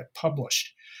this would get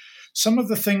published. Some of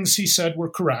the things he said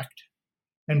were correct,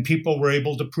 and people were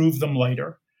able to prove them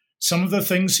later. Some of the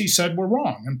things he said were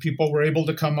wrong, and people were able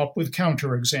to come up with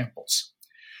counterexamples.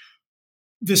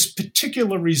 This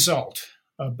particular result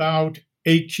about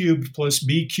a cubed plus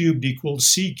b cubed equals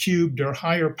c cubed or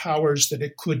higher powers, that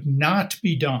it could not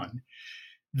be done,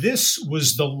 this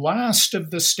was the last of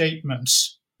the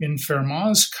statements in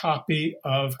Fermat's copy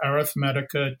of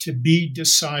Arithmetica to be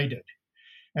decided.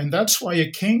 And that's why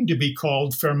it came to be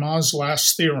called Fermat's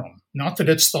last theorem. Not that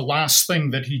it's the last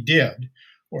thing that he did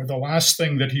or the last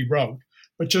thing that he wrote,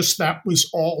 but just that was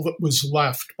all that was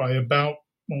left by about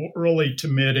early to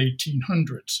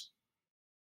mid-1800s.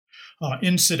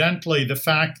 Incidentally, the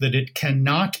fact that it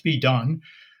cannot be done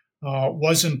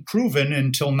wasn't proven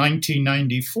until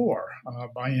 1994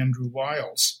 by Andrew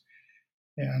Wiles.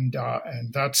 And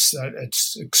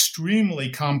it's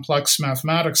extremely complex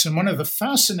mathematics. And one of the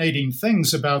fascinating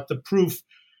things about the proof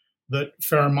that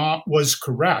Fermat was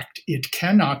correct, it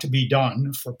cannot be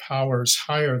done for powers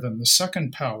higher than the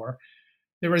second power,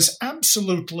 there is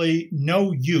absolutely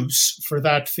no use for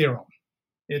that theorem.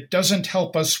 It doesn't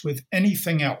help us with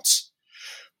anything else.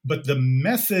 But the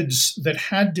methods that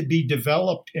had to be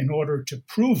developed in order to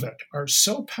prove it are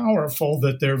so powerful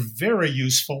that they're very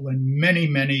useful in many,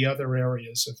 many other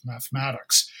areas of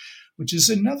mathematics, which is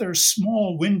another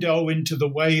small window into the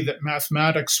way that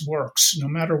mathematics works. No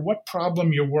matter what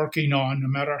problem you're working on, no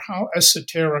matter how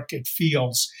esoteric it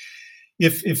feels,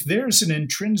 if there's an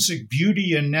intrinsic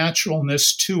beauty and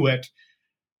naturalness to it,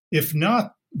 if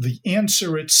not the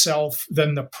answer itself,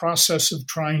 then the process of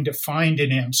trying to find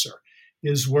an answer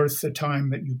is worth the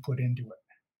time that you put into it.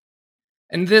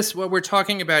 And this, what we're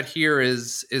talking about here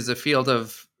is a field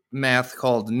of math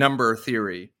called number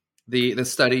theory, the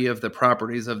study of the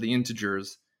properties of the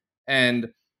integers.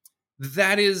 And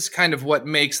that is kind of what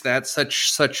makes that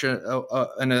such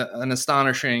an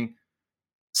astonishing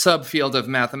subfield of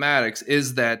mathematics,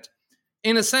 is that,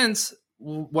 in a sense,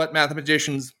 what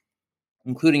mathematicians,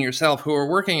 including yourself, who are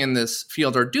working in this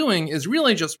field are doing is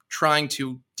really just trying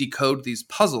to decode these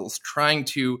puzzles, trying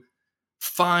to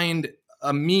find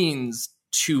a means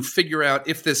to figure out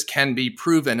if this can be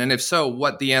proven, and if so,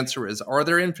 what the answer is. Are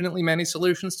there infinitely many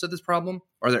solutions to this problem?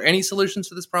 Are there any solutions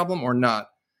to this problem or not?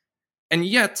 And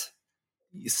yet,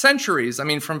 centuries, I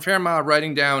mean, from Fermat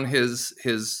writing down his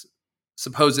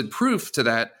supposed proof to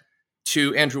that,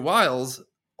 to Andrew Wiles'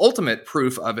 ultimate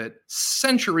proof of it,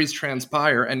 centuries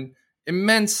transpire, and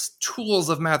immense tools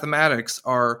of mathematics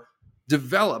are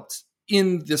developed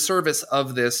in the service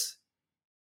of this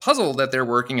puzzle that they're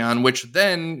working on, which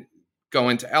then go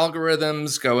into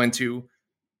algorithms, go into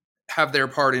have their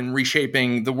part in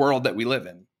reshaping the world that we live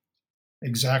in.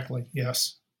 Exactly,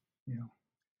 yes. Yeah.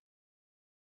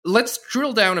 Let's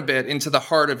drill down a bit into the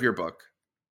heart of your book.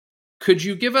 Could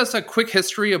you give us a quick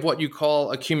history of what you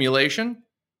call accumulation,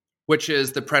 which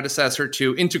is the predecessor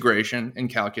to integration in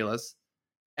calculus,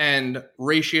 and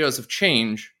ratios of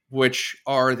change, which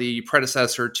are the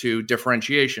predecessor to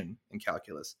differentiation in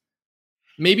calculus?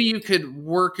 Maybe you could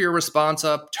work your response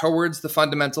up towards the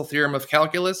fundamental theorem of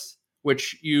calculus,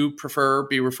 which you prefer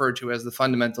be referred to as the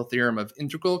fundamental theorem of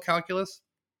integral calculus.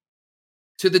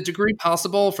 To the degree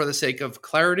possible, for the sake of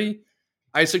clarity,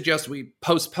 I suggest we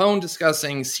postpone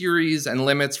discussing series and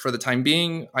limits for the time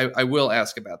being. I will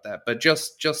ask about that, but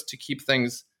just to keep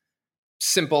things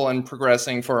simple and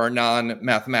progressing for our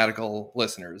non-mathematical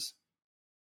listeners.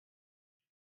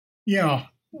 Yeah.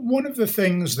 One of the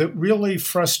things that really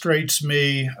frustrates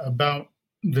me about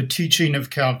the teaching of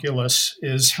calculus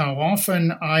is how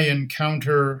often I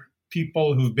encounter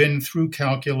people who've been through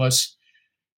calculus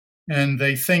and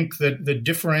they think that the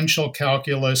differential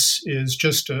calculus is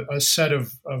just a set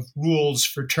of rules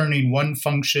for turning one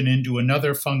function into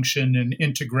another function, and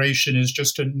integration is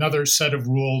just another set of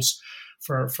rules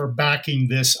for backing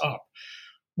this up.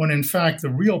 When in fact, the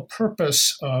real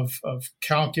purpose of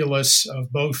calculus,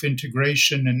 of both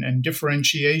integration and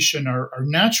differentiation, are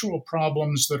natural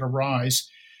problems that arise.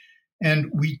 And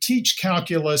we teach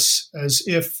calculus as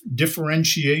if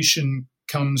differentiation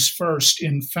comes first.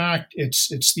 In fact,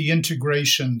 it's the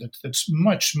integration that's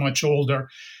much, much older.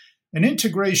 And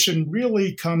integration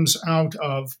really comes out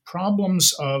of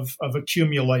problems of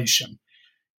accumulation.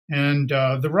 And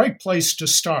the right place to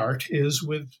start is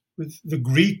with the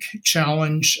Greek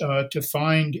challenge to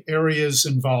find areas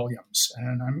and volumes.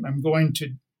 And I'm going to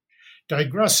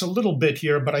digress a little bit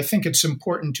here, but I think it's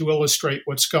important to illustrate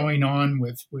what's going on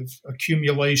with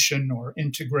accumulation or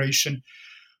integration.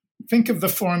 Think of the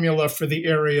formula for the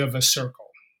area of a circle.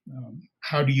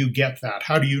 How do you get that?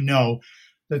 How do you know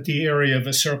that the area of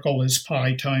a circle is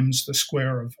pi times the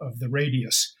square of the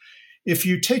radius? If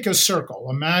you take a circle,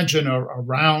 imagine a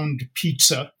round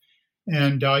pizza,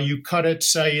 and you cut it,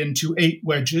 say, into 8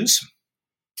 wedges,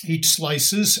 8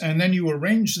 slices, and then you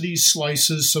arrange these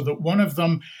slices so that one of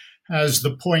them has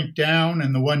the point down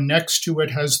and the one next to it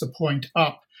has the point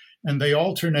up, and they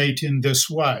alternate in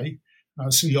this way.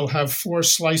 So you'll have 4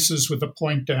 slices with a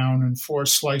point down and 4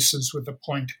 slices with a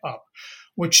point up.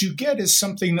 What you get is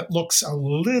something that looks a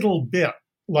little bit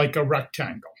like a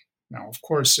rectangle. Now, of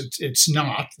course, it's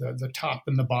not. The top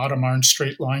and the bottom aren't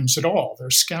straight lines at all. They're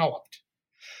scalloped.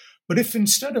 But if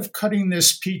instead of cutting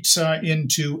this pizza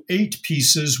into 8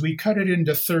 pieces, we cut it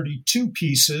into 32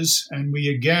 pieces, and we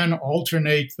again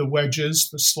alternate the wedges,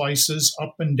 the slices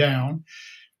up and down,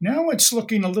 now it's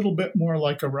looking a little bit more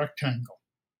like a rectangle.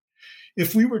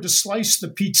 If we were to slice the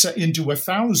pizza into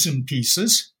 1,000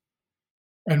 pieces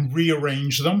and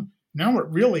rearrange them, now it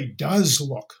really does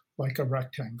look like a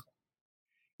rectangle.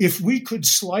 If we could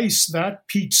slice that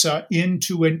pizza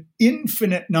into an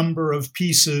infinite number of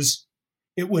pieces,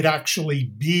 it would actually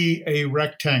be a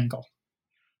rectangle.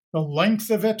 The length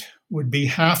of it would be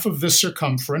half of the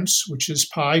circumference, which is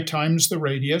pi times the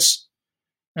radius.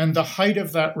 And the height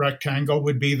of that rectangle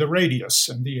would be the radius.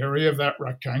 And the area of that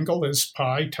rectangle is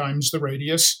pi times the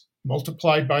radius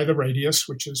multiplied by the radius,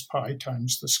 which is pi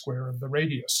times the square of the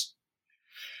radius.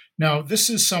 Now, this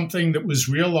is something that was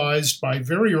realized by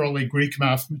very early Greek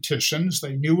mathematicians.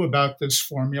 They knew about this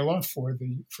formula for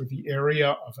the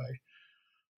area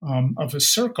of a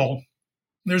circle.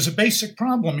 There's a basic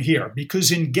problem here,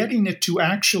 because in getting it to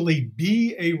actually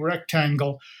be a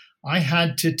rectangle, I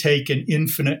had to take an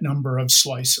infinite number of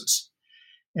slices.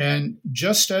 And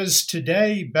just as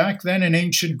today, back then in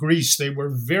ancient Greece, they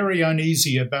were very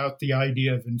uneasy about the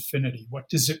idea of infinity. What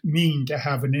does it mean to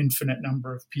have an infinite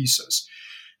number of pieces?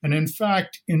 And in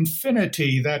fact,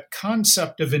 infinity, that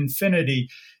concept of infinity,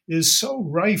 is so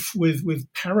rife with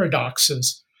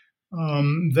paradoxes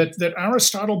that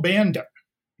Aristotle banned it.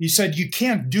 He said, you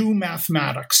can't do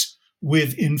mathematics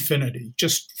with infinity.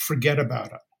 Just forget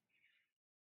about it.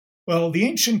 Well, the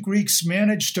ancient Greeks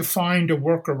managed to find a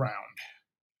workaround.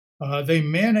 They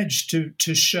managed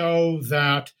to show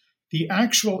that the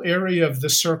actual area of the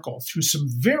circle, through some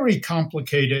very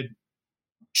complicated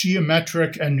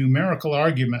geometric and numerical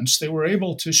arguments, they were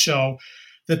able to show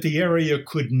that the area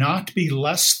could not be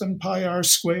less than pi r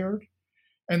squared,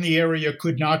 and the area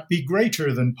could not be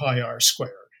greater than pi r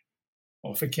squared.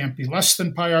 Well, if it can't be less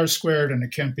than pi r squared and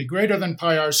it can't be greater than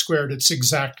pi r squared, it's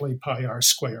exactly pi r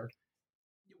squared.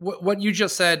 What you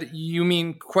just said, you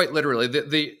mean quite literally.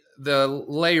 The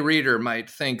lay reader might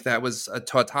think that was a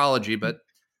tautology, but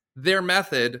their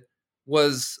method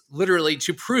was literally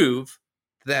to prove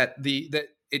that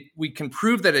we can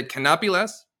prove that it cannot be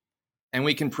less, and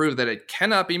we can prove that it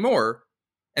cannot be more,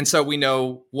 and so we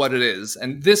know what it is.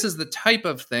 And this is the type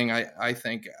of thing I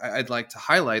think I'd like to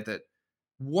highlight, that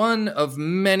one of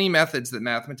many methods that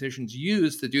mathematicians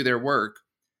use to do their work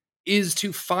is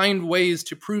to find ways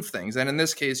to prove things. And in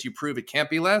this case, you prove it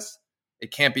can't be less, it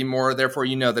can't be more, therefore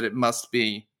you know that it must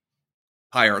be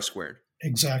pi r squared.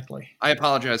 Exactly. I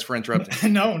apologize for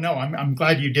interrupting. No, I'm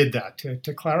glad you did that,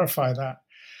 to clarify that.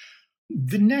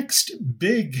 The next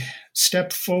big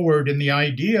step forward in the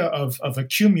idea of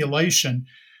accumulation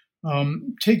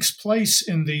takes place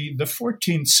in the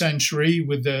 14th century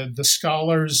with the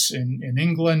scholars in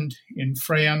England, in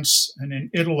France, and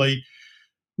in Italy,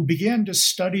 who began to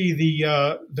study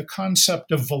the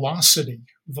concept of velocity.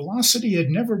 Velocity had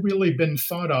never really been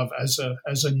thought of as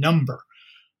a number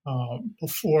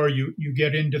before you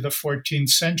get into the 14th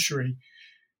century.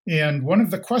 And one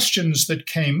of the questions that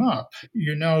came up,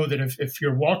 you know that if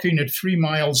you're walking at 3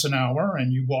 miles an hour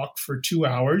and you walk for 2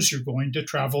 hours, you're going to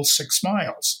travel 6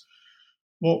 miles.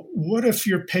 Well, what if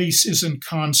your pace isn't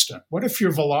constant? What if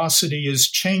your velocity is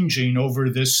changing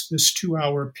over this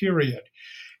 2-hour period?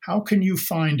 How can you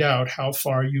find out how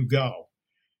far you go?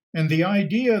 And the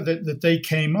idea that they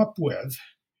came up with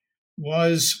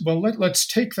was, well, let's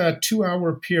take that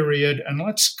 2-hour period and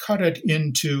let's cut it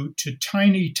into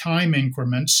tiny time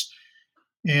increments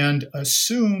and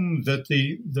assume that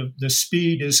the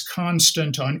speed is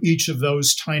constant on each of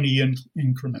those tiny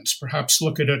increments. Perhaps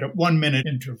look at it at 1-minute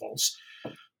intervals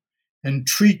and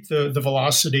treat the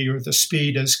velocity or the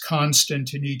speed as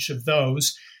constant in each of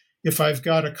those. If I've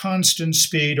got a constant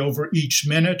speed over each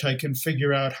minute, I can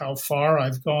figure out how far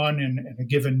I've gone in a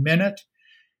given minute.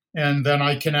 And then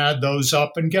I can add those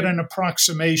up and get an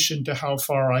approximation to how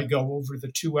far I go over the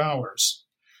 2 hours.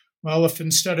 Well, if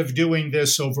instead of doing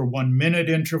this over 1-minute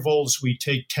intervals, we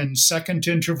take 10-second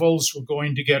intervals, we're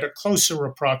going to get a closer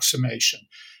approximation.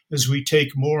 As we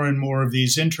take more and more of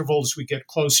these intervals, we get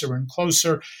closer and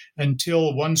closer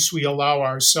until once we allow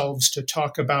ourselves to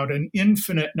talk about an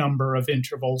infinite number of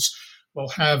intervals, we'll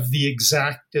have the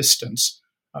exact distance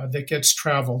that gets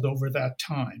traveled over that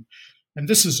time. And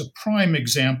this is a prime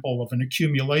example of an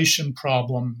accumulation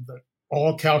problem that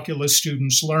all calculus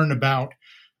students learn about.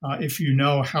 If you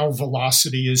know how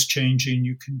velocity is changing,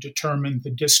 you can determine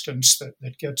the distance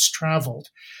that gets traveled.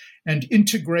 And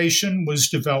integration was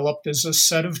developed as a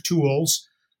set of tools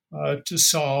to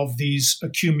solve these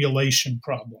accumulation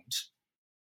problems.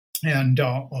 And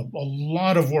a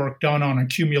lot of work done on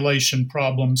accumulation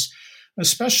problems,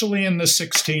 especially in the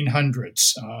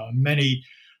 1600s. Many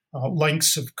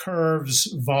lengths of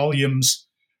curves, volumes.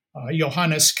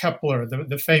 Johannes Kepler,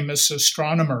 the famous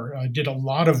astronomer, did a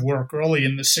lot of work early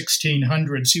in the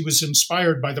 1600s. He was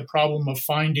inspired by the problem of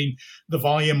finding the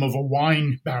volume of a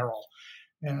wine barrel.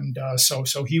 And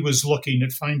so he was looking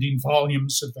at finding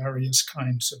volumes of various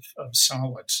kinds of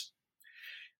solids.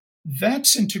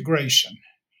 That's integration.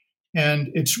 And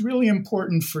it's really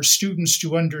important for students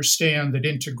to understand that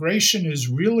integration is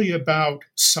really about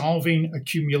solving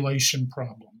accumulation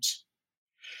problems.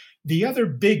 The other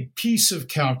big piece of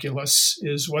calculus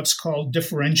is what's called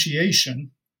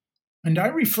differentiation. And I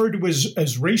refer to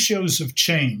as ratios of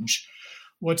change.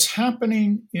 What's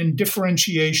happening in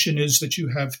differentiation is that you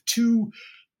have two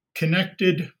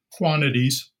connected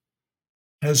quantities.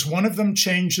 As one of them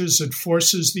changes, it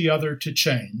forces the other to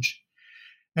change.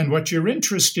 And what you're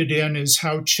interested in is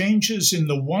how changes in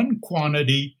the one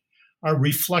quantity are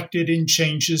reflected in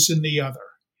changes in the other.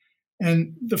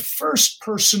 And the first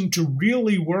person to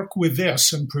really work with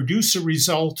this and produce a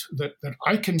result that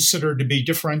I consider to be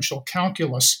differential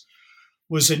calculus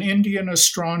was an Indian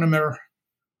astronomer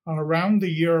around the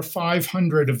year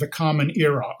 500 of the Common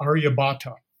Era,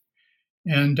 Aryabhata.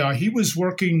 And he was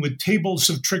working with tables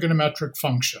of trigonometric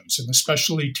functions, and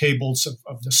especially tables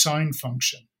of the sine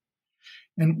function.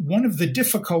 And one of the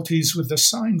difficulties with the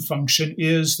sine function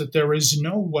is that there is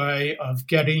no way of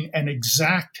getting an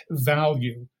exact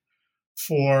value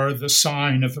for the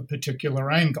sine of a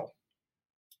particular angle.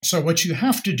 So what you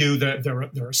have to do, there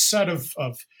are a set of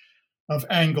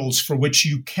angles for which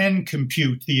you can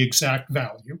compute the exact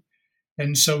value.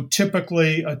 And so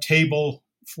typically a table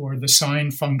for the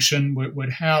sine function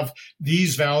would have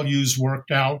these values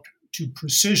worked out to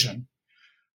precision.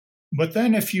 But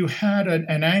then if you had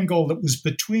an angle that was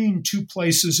between two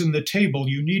places in the table,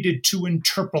 you needed to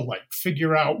interpolate,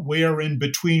 figure out where in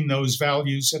between those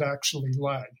values it actually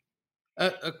lay.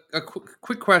 A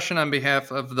quick question on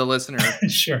behalf of the listener.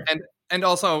 Sure. And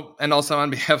also on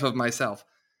behalf of myself.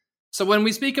 So when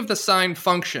we speak of the sine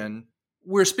function,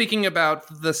 we're speaking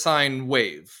about the sine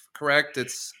wave, correct?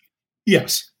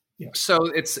 Yes. So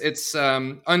it's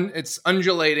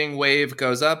undulating wave,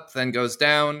 goes up, then goes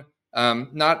down.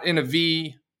 Not in a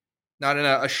V, not in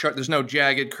a sharp. There's no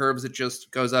jagged curves. It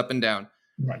just goes up and down.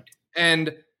 Right.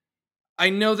 And I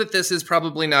know that this is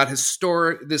probably not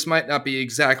historic. This might not be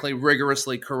exactly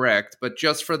rigorously correct, but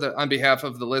just on behalf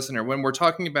of the listener, when we're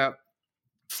talking about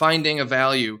finding a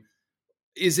value,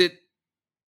 is it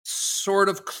sort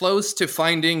of close to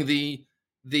finding the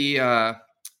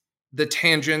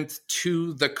tangent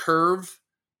to the curve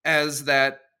as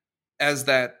that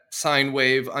sine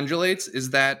wave undulates?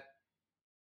 Is that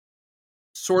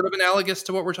sort of analogous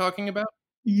to what we're talking about?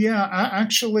 Yeah,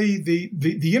 actually,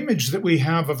 the image that we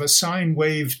have of a sine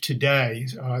wave today,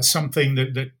 something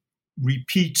that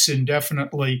repeats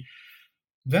indefinitely,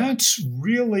 that's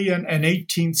really an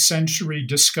 18th century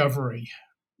discovery.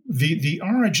 The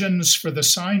origins for the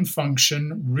sine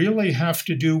function really have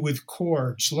to do with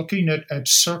chords, looking at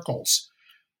circles.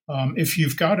 If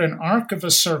you've got an arc of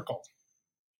a circle,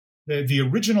 the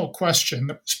original question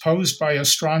that was posed by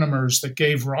astronomers that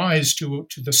gave rise to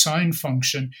the sine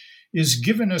function is,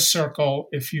 given a circle,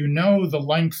 if you know the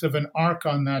length of an arc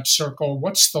on that circle,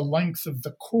 what's the length of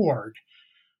the chord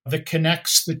that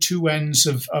connects the two ends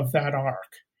of that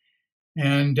arc?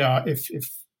 And if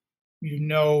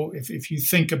you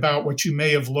think about what you may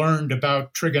have learned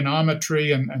about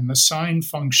trigonometry and the sine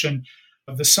function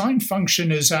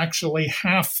is actually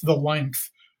half the length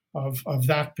of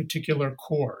that particular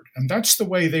chord. And that's the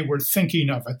way they were thinking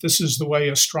of it. This is the way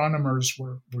astronomers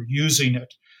were using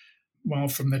it. Well,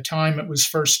 from the time it was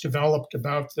first developed,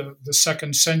 about the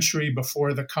 2nd century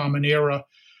before the Common Era,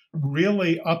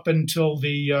 really up until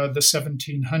the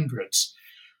 1700s.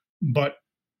 But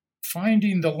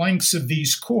finding the lengths of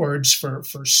these chords for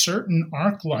certain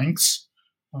arc lengths,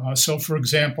 so for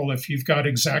example, if you've got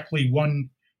exactly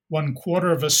one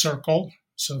quarter of a circle,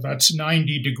 so that's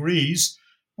 90 degrees,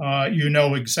 you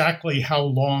know exactly how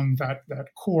long that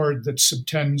chord that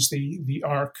subtends the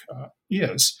arc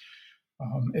is.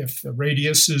 If the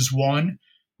radius is 1,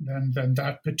 then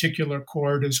that particular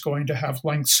chord is going to have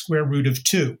length square root of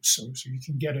 2. So you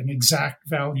can get an exact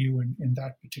value in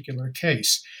that particular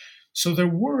case. So there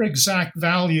were exact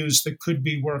values that could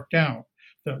be worked out.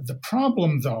 The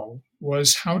problem, though,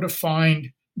 was how to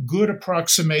find good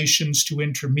approximations to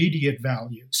intermediate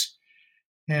values.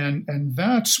 And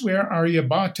that's where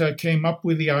Aryabhata came up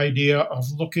with the idea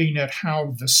of looking at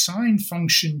how the sine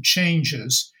function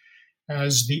changes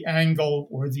as the angle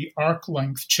or the arc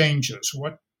length changes.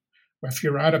 If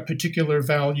you're at a particular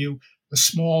value, a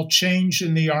small change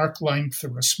in the arc length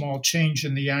or a small change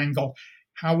in the angle,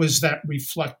 how is that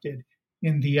reflected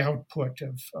in the output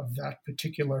of that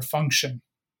particular function?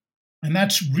 And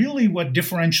that's really what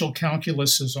differential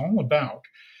calculus is all about.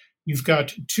 You've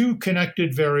got two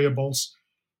connected variables,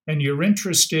 and you're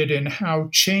interested in how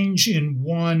change in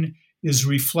one is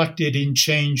reflected in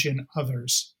change in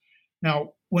others.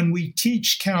 Now, when we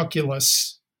teach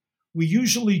calculus, we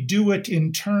usually do it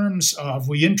in terms of,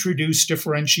 we introduce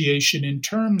differentiation in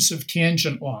terms of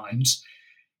tangent lines.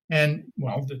 And,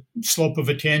 well, the slope of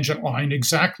a tangent line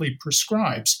exactly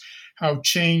prescribes how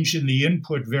change in the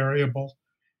input variable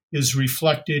is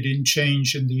reflected in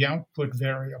change in the output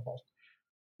variable.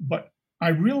 But I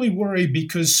really worry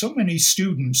because so many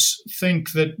students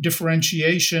think that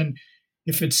differentiation,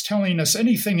 if it's telling us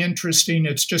anything interesting,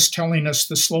 it's just telling us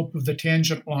the slope of the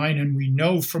tangent line. And we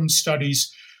know from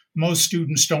studies, most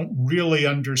students don't really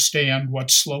understand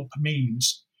what slope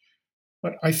means.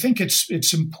 But I think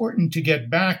it's important to get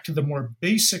back to the more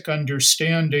basic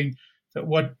understanding that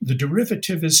what the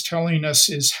derivative is telling us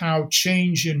is how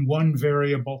change in one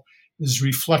variable is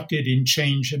reflected in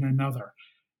change in another.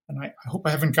 And I hope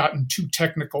I haven't gotten too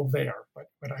technical there,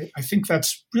 but I think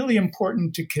that's really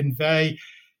important to convey.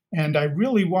 And I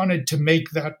really wanted to make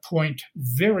that point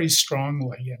very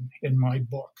strongly in my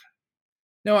book.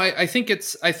 No, I think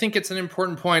it's an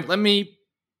important point. Let me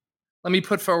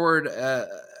put forward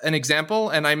an example,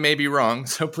 and I may be wrong,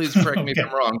 so please correct me if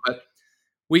I'm wrong. But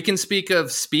we can speak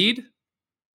of speed,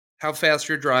 how fast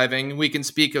you're driving. We can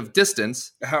speak of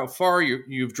distance, how far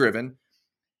you've driven.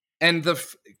 And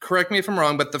correct me if I'm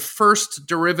wrong, but the first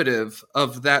derivative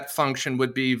of that function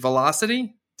would be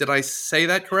velocity. Did I say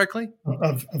that correctly?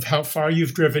 Of how far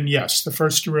you've driven, yes. The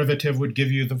first derivative would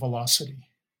give you the velocity.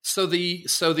 So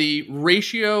the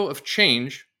ratio of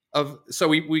change so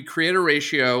we create a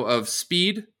ratio of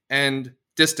speed and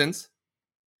distance,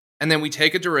 and then we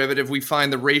take a derivative. We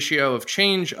find the ratio of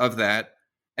change of that,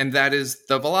 and that is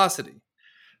the velocity.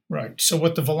 Right. So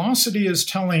what the velocity is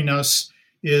telling us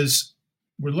is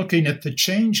we're looking at the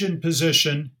change in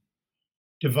position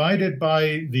divided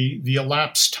by the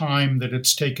elapsed time that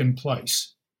it's taken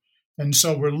place. And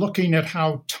so we're looking at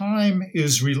how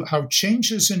how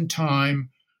changes in time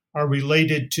are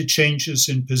related to changes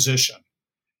in position.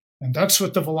 And that's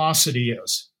what the velocity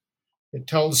is. It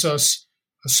tells us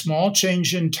a small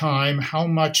change in time, how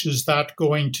much is that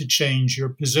going to change your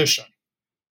position?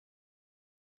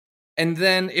 And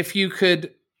then if you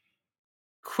could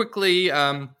quickly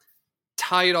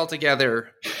tie it all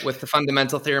together with the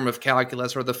fundamental theorem of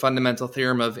calculus or the fundamental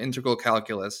theorem of integral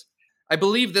calculus. I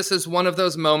believe this is one of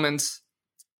those moments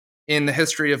in the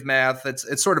history of math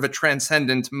it's sort of a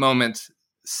transcendent moment,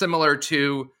 similar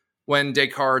to when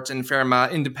Descartes and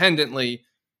Fermat independently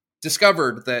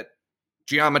discovered that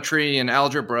geometry and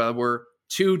algebra were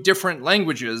two different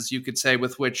languages, you could say,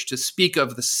 with which to speak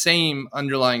of the same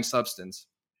underlying substance.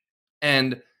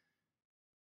 And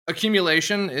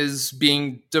accumulation is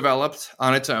being developed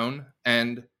on its own,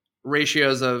 and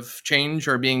ratios of change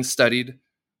are being studied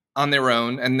on their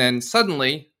own. And then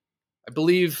suddenly, I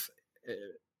believe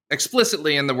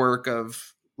explicitly in the work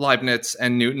of Leibniz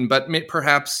and Newton, but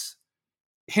perhaps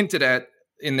hinted at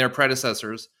in their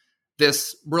predecessors,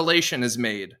 this relation is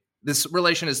made. This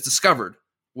relation is discovered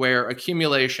where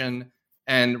accumulation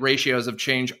and ratios of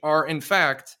change are, in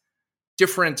fact,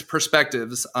 different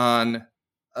perspectives on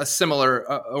a similar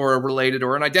or a related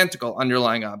or an identical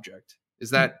underlying object. Is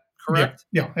that correct?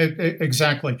 Yeah,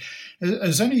 exactly.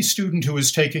 As any student who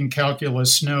is taking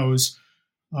calculus knows,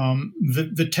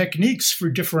 the techniques for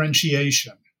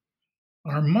differentiation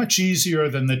are much easier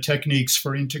than the techniques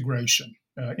for integration.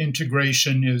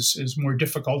 Integration is more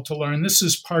difficult to learn. This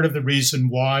is part of the reason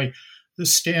why the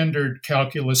standard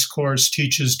calculus course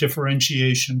teaches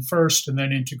differentiation first and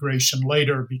then integration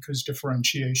later, because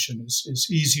differentiation is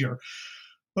easier.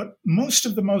 But most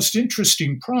of the most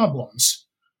interesting problems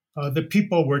that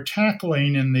people were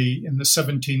tackling in the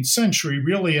 17th century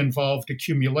really involved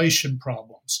accumulation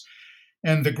problems.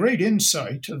 And the great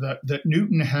insight that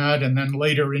Newton had, and then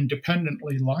later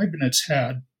independently Leibniz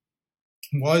had,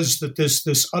 was that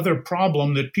this other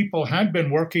problem that people had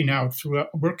been working on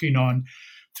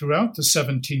throughout the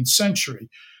 17th century,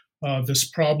 this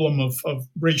problem of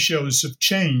ratios of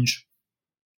change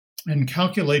and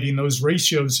calculating those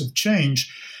ratios of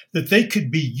change, that they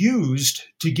could be used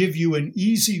to give you an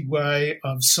easy way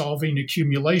of solving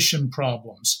accumulation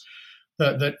problems.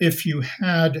 That if you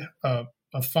had a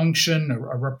function,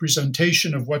 a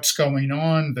representation of what's going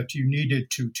on that you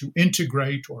needed to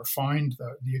integrate or find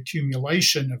the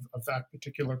accumulation of that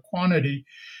particular quantity,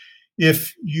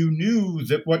 if you knew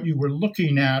that what you were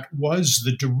looking at was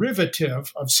the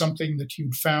derivative of something that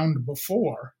you'd found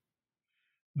before,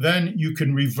 then you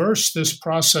can reverse this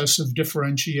process of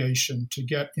differentiation to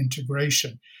get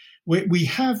integration. We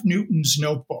have Newton's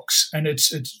notebooks, and it's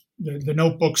the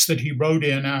notebooks that he wrote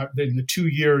in the 2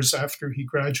 years after he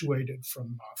graduated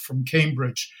from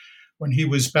Cambridge, when he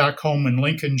was back home in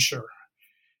Lincolnshire.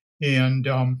 And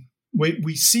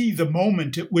we see the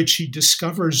moment at which he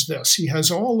discovers this. He has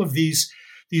all of these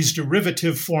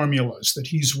derivative formulas that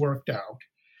he's worked out.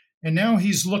 And now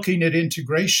he's looking at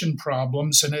integration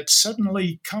problems, and it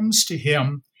suddenly comes to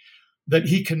him that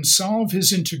he can solve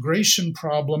his integration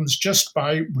problems just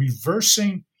by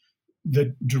reversing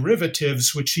the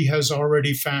derivatives which he has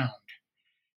already found.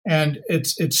 And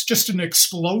it's just an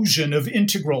explosion of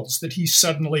integrals that he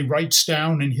suddenly writes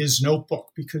down in his notebook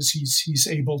because he's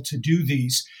able to do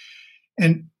these.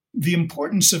 And the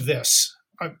importance of this,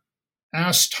 I've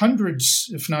asked hundreds,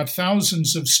 if not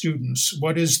thousands of students,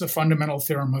 what is the fundamental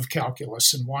theorem of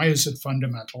calculus and why is it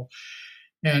fundamental?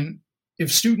 And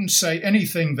if students say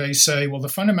anything, they say, well, the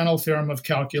fundamental theorem of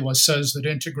calculus says that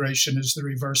integration is the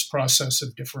reverse process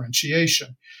of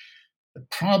differentiation. The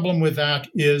problem with that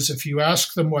is if you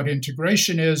ask them what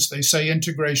integration is, they say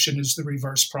integration is the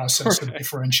reverse process of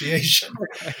differentiation.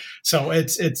 So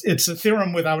it's a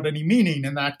theorem without any meaning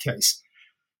in that case.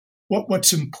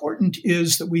 What's important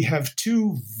is that we have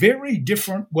two very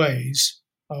different ways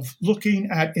of looking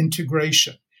at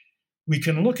integration. We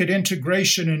can look at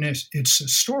integration in its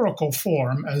historical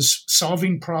form as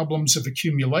solving problems of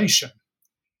accumulation.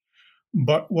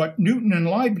 But what Newton and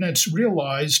Leibniz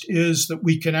realized is that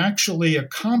we can actually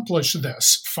accomplish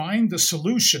this, find the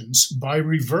solutions by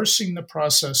reversing the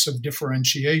process of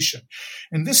differentiation.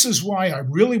 And this is why I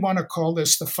really want to call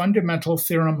this the fundamental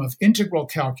theorem of integral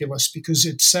calculus, because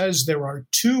it says there are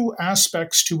two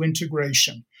aspects to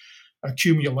integration: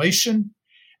 accumulation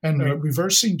and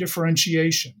reversing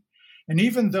differentiation. And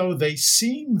even though they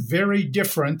seem very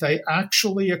different, they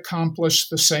actually accomplish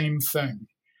the same thing.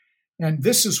 And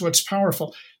this is what's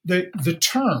powerful. The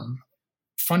term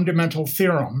fundamental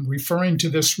theorem referring to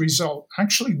this result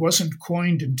actually wasn't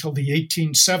coined until the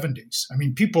 1870s. I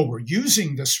mean, people were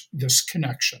using this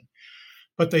connection,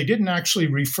 but they didn't actually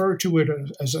refer to it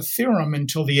as a theorem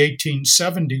until the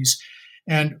 1870s.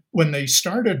 And when they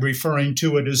started referring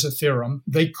to it as a theorem,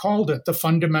 they called it the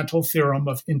fundamental theorem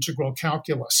of integral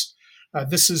calculus.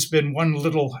 This has been one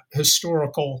little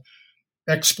historical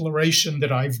exploration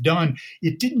that I've done.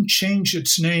 It didn't change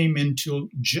its name into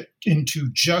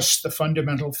just the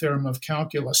fundamental theorem of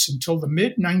calculus until the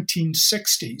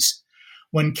mid-1960s,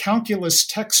 when calculus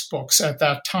textbooks at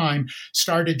that time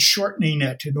started shortening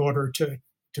it in order to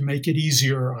make it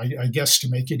easier, I guess, to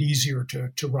make it easier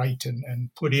to write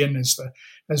and put in as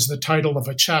the title of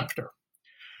a chapter.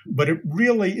 But it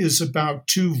really is about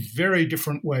two very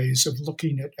different ways of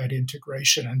looking at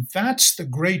integration. And that's the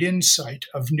great insight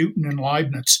of Newton and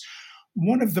Leibniz.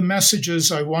 One of the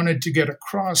messages I wanted to get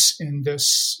across in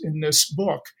this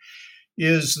book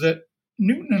is that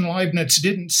Newton and Leibniz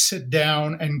didn't sit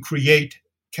down and create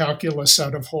calculus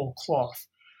out of whole cloth.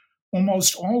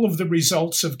 Almost all of the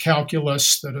results of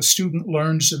calculus that a student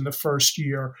learns in the first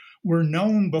year were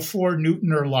known before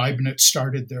Newton or Leibniz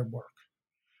started their work.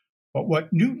 But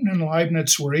what Newton and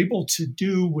Leibniz were able to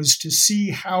do was to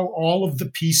see how all of the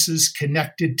pieces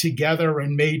connected together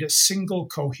and made a single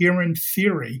coherent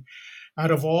theory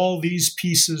out of all these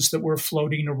pieces that were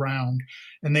floating around.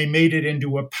 And they made it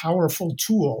into a powerful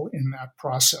tool in that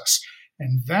process.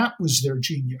 And that was their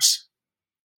genius.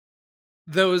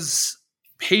 Those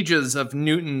pages of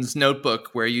Newton's notebook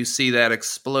where you see that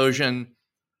explosion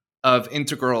of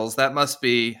integrals, that must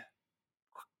be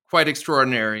quite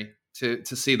extraordinary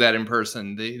to see that in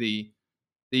person. The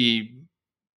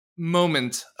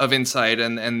moment of insight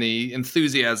and the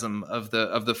enthusiasm of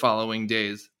the following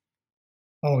days.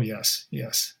 Oh, yes.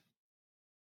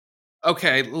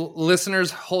 Okay, listeners,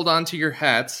 hold on to your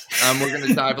hats. We're going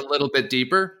to dive a little bit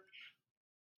deeper.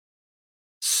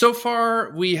 So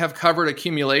far, we have covered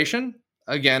accumulation,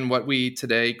 again, what we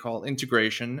today call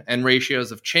integration, and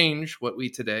ratios of change, what we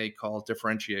today call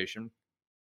differentiation.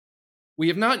 We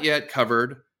have not yet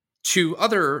covered two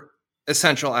other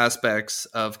essential aspects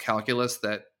of calculus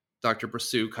that Dr.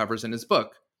 Brassou covers in his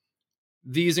book.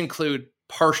 These include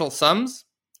partial sums,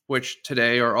 which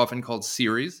today are often called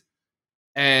series,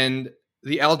 and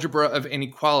the algebra of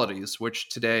inequalities, which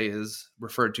today is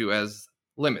referred to as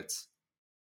limits.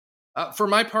 For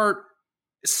my part,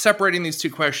 separating these two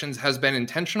questions has been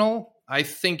intentional. I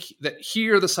think that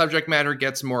here the subject matter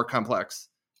gets more complex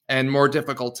and more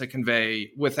difficult to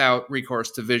convey without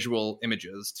recourse to visual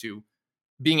images, to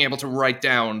being able to write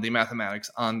down the mathematics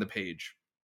on the page,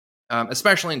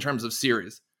 especially in terms of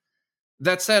series.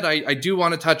 That said, I do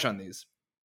want to touch on these.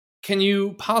 Can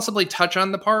you possibly touch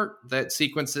on the part that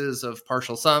sequences of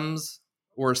partial sums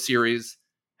or series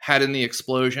had in the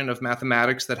explosion of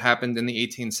mathematics that happened in the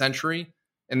 18th century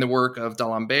in the work of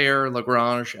D'Alembert,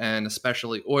 Lagrange, and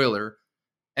especially Euler,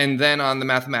 and then on the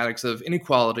mathematics of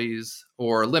inequalities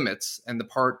or limits and the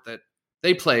part that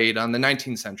they played on the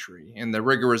 19th century in the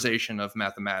rigorization of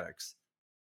mathematics?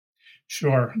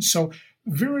 Sure. So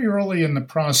very early in the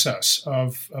process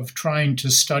of trying to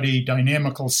study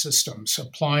dynamical systems,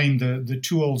 applying the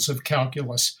tools of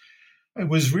calculus, it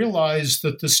was realized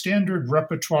that the standard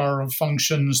repertoire of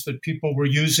functions that people were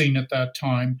using at that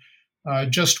time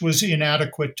just was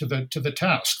inadequate to the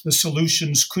task. The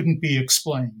solutions couldn't be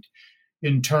explained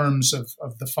in terms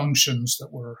of the functions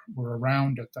that were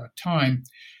around at that time.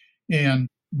 And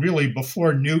really,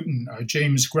 before Newton,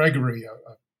 James Gregory,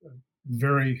 a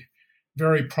very,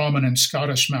 very prominent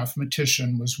Scottish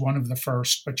mathematician, was one of the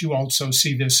first. But you also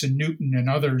see this in Newton and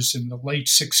others in the late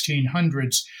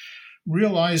 1600s,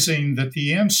 realizing that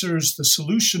the answers, the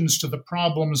solutions to the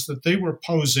problems that they were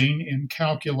posing in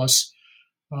calculus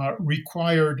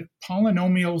required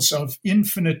polynomials of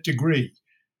infinite degree.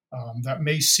 That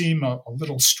may seem a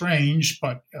little strange,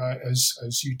 but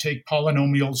as you take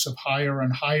polynomials of higher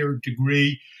and higher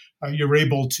degree, you're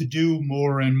able to do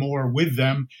more and more with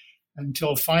them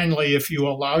until finally, if you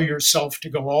allow yourself to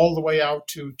go all the way out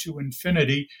to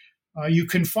infinity, you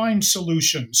can find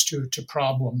solutions to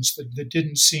problems that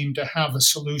didn't seem to have a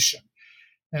solution.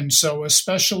 And so,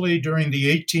 especially during the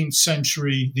 18th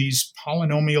century, these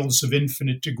polynomials of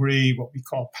infinite degree, what we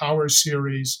call power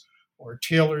series or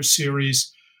Taylor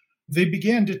series, they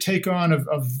began to take on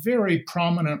a very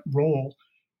prominent role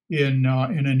in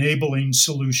enabling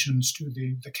solutions to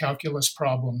the calculus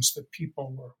problems that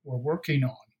people were working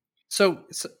on. So,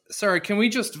 sorry, can we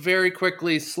just very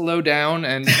quickly slow down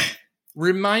and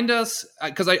remind us,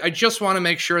 because I just want to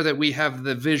make sure that we have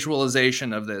the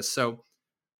visualization of this. So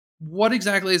what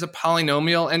exactly is a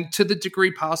polynomial? And to the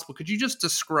degree possible, could you just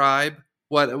describe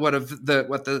what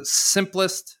the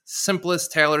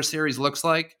simplest Taylor series looks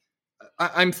like?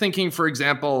 I'm thinking, for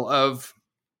example, of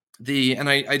and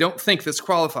I don't think this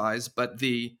qualifies, but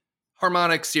the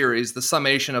harmonic series, the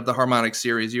summation of the harmonic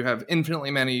series, you have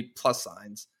infinitely many plus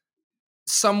signs.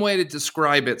 Some way to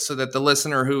describe it so that the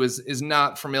listener who is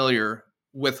not familiar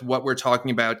with what we're talking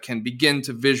about can begin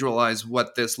to visualize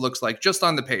what this looks like just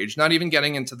on the page, not even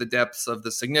getting into the depths of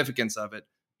the significance of it,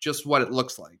 just what it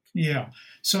looks like. Yeah.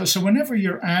 So whenever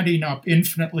you're adding up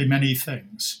infinitely many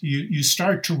things, you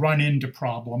start to run into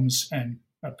problems and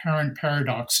apparent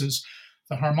paradoxes.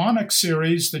 The harmonic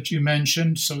series that you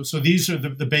mentioned, so these are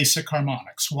the basic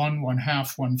harmonics, 1,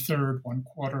 1/2, 1/3,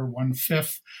 1/4,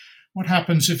 1/5. What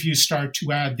happens if you start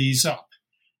to add these up?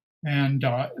 And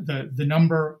the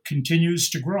number continues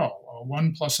to grow.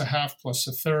 1 plus a half plus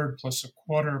a third plus a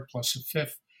quarter plus a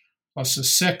fifth plus a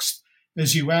sixth.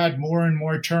 As you add more and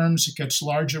more terms, it gets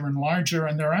larger and larger.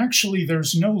 And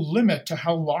there's no limit to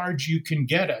how large you can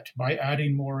get it by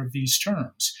adding more of these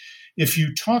terms. If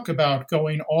you talk about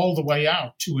going all the way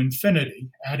out to infinity,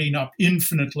 adding up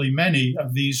infinitely many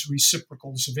of these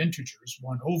reciprocals of integers,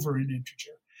 1 over an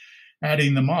integer,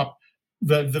 adding them up,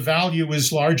 the value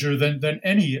is larger than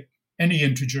any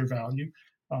integer value.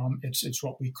 It's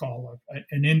what we call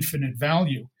an infinite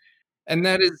value. And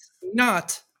that is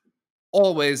not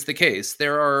always the case.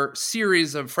 There are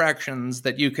series of fractions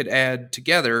that you could add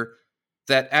together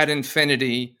that at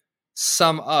infinity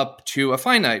sum up to a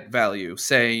finite value,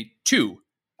 say 2.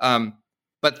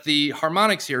 But the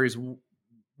harmonic series,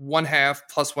 1/2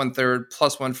 plus 1/3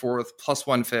 plus 1/4 plus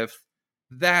 1/5,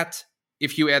 that,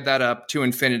 if you add that up to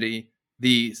infinity,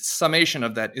 the summation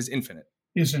of that is infinite.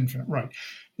 Is infinite, right.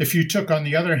 If you took, on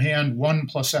the other hand, 1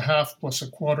 plus a half plus a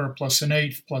quarter plus an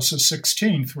eighth plus a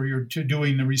 16th, where you're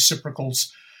doing the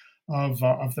reciprocals of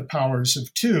the powers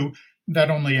of 2,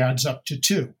 that only adds up to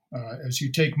 2. As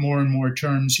you take more and more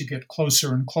terms, you get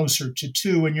closer and closer to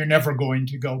 2, and you're never going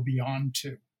to go beyond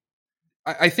 2.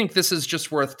 I think this is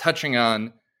just worth touching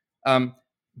on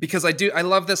because I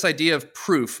love this idea of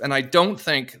proof, and I don't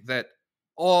think that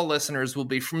all listeners will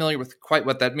be familiar with quite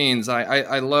what that means.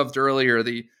 I loved earlier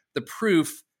the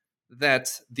proof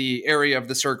that the area of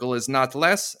the circle is not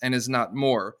less and is not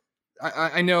more.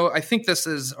 I think this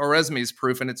is Oresme's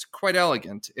proof, and it's quite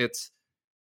elegant. It's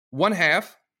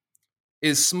 1/2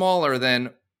 is smaller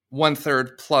than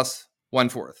 1/3 plus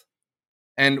 1/4.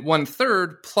 And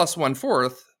 1/3 plus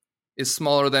 1/4 is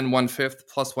smaller than 1/5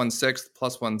 plus 1/6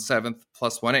 plus 1/7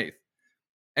 plus 1/8.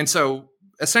 And so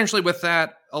essentially with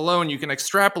that alone, you can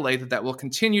extrapolate that will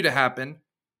continue to happen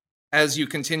as you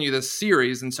continue this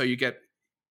series. And so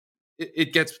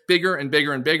it gets bigger and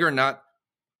bigger and bigger.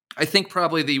 I think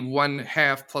probably the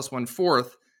 1/2 plus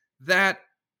 1/4,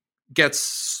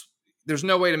 there's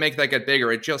no way to make that get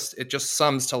bigger. It just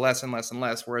sums to less and less and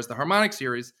less. Whereas the harmonic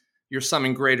series, you're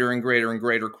summing greater and greater and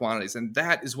greater quantities. And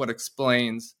that is what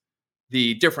explains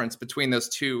the difference between those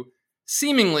two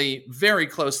seemingly very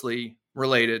closely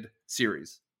related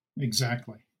series.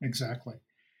 Exactly.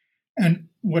 And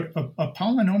what a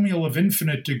polynomial of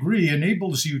infinite degree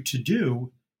enables you to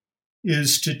do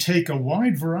is to take a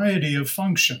wide variety of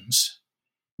functions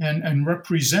and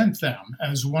represent them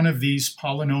as one of these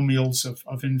polynomials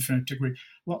of infinite degree.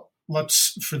 Well,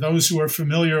 for those who are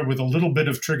familiar with a little bit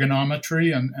of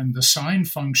trigonometry and the sine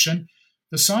function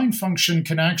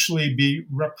can actually be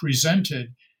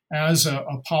represented as a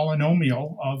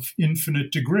polynomial of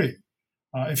infinite degree.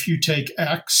 If you take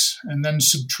x and then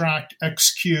subtract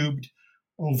x cubed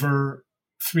over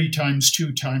 3 times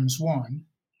 2 times 1,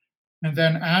 and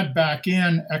then add back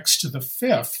in x to the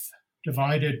fifth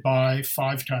divided by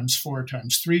 5 times 4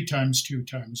 times 3 times 2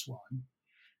 times 1,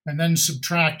 and then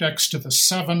subtract x to the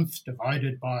seventh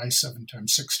divided by 7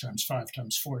 times 6 times 5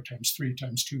 times 4 times 3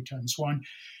 times 2 times 1.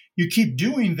 You keep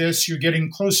doing this, you're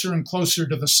getting closer and closer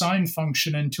to the sine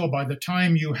function until by the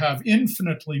time you have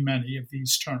infinitely many of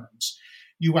these terms,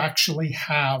 you actually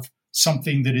have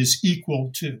something that is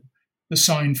equal to the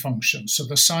sine function. So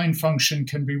the sine function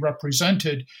can be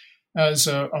represented as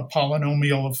a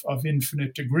polynomial of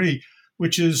infinite degree,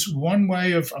 which is one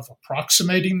way of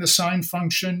approximating the sine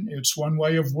function. It's one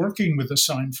way of working with the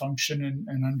sine function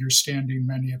and understanding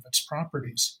many of its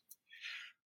properties.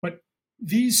 But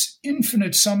these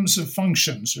infinite sums of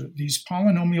functions, or these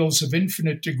polynomials of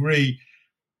infinite degree,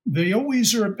 they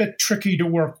always are a bit tricky to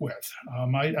work with.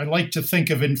 I like to think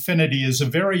of infinity as a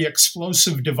very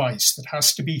explosive device that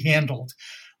has to be handled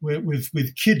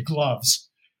with kid gloves.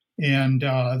 And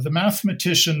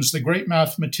the great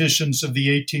mathematicians of the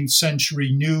 18th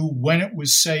century knew when it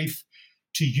was safe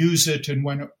to use it and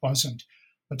when it wasn't.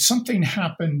 But something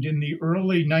happened in the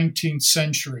early 19th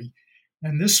century,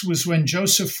 and this was when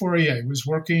Joseph Fourier was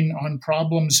working on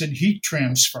problems in heat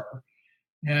transfer,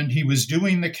 and he was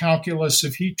doing the calculus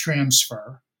of heat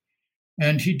transfer,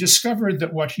 and he discovered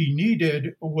that what he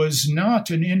needed was not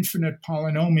an infinite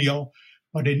polynomial,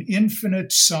 but an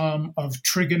infinite sum of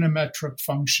trigonometric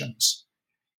functions.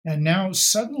 And now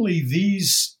suddenly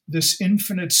this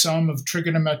infinite sum of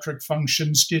trigonometric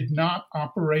functions did not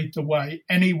operate the way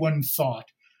anyone thought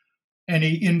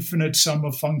any infinite sum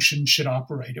of functions should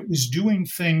operate. It was doing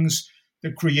things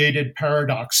that created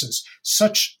paradoxes,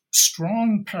 such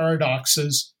strong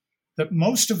paradoxes that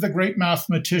most of the great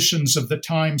mathematicians of the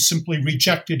time simply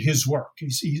rejected his work.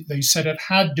 They said it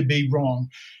had to be wrong.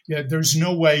 Yeah, there's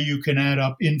no way you can add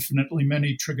up infinitely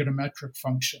many trigonometric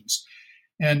functions.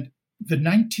 And the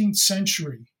 19th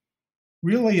century,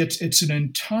 really it's an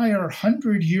entire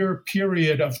 100-year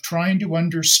period of trying to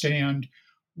understand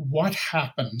what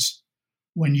happens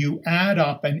when you add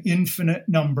up an infinite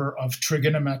number of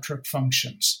trigonometric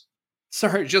functions.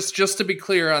 Sorry, just to be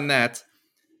clear on that.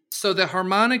 So the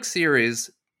harmonic series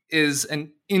is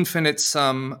an infinite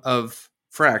sum of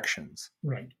fractions.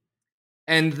 Right.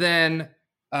 And then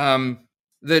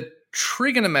the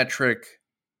trigonometric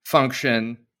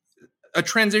function, a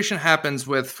transition happens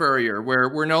with Fourier where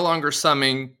we're no longer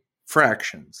summing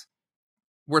fractions.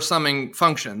 We're summing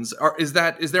functions. Is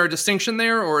there a distinction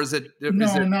there, or is it?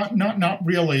 Not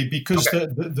really, because okay.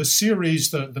 the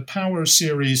series, the power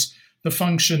series, the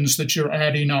functions that you're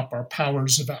adding up are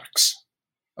powers of x.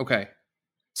 Okay,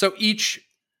 so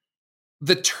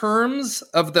the terms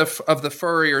of the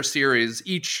Fourier series,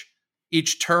 each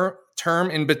term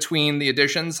in between the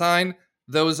addition sign,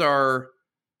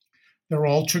 they're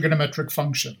all trigonometric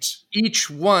functions. Each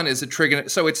one is a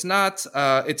trigonometric, so it's not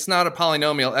a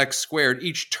polynomial x squared.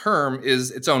 Each term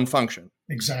is its own function.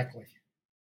 Exactly.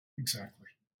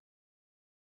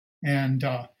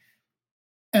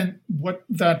 And what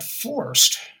that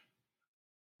forced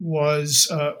was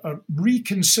a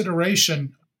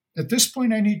reconsideration. At this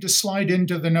point, I need to slide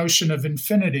into the notion of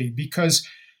infinity, because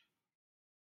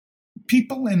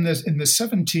people in the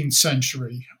 17th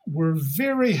century were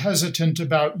very hesitant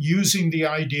about using the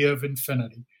idea of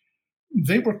infinity.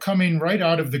 They were coming right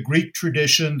out of the Greek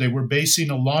tradition. They were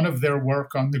basing a lot of their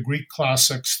work on the Greek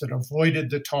classics that avoided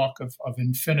the talk of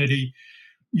infinity.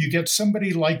 You get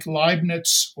somebody like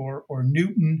Leibniz or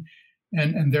Newton,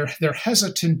 and they're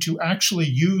hesitant to actually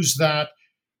use that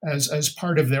as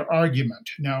part of their argument.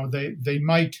 Now, they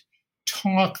might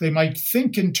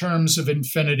think in terms of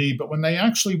infinity, but when they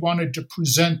actually wanted to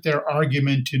present their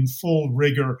argument in full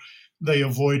rigor, they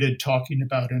avoided talking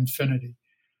about infinity.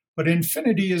 But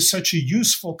infinity is such a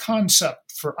useful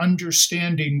concept for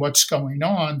understanding what's going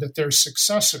on that their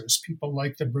successors, people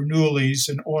like the Bernoullis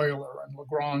and Euler and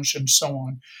Lagrange and so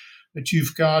on, that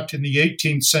you've got in the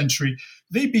 18th century,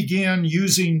 they began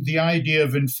using the idea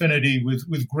of infinity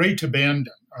with great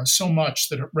abandon, so much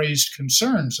that it raised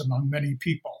concerns among many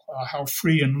people, how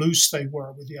free and loose they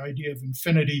were with the idea of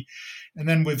infinity. And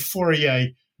then with Fourier,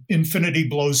 infinity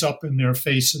blows up in their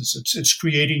faces. It's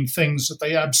creating things that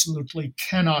they absolutely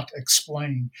cannot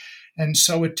explain. And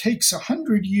so it takes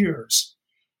 100 years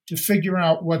to figure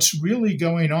out what's really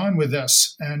going on with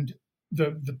this. And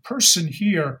the person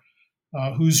here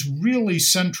who's really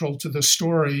central to the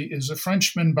story, is a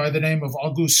Frenchman by the name of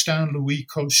Augustin Louis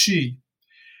Cauchy,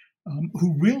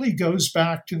 who really goes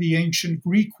back to the ancient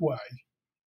Greek way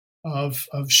of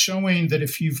showing that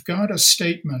if you've got a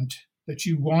statement that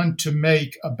you want to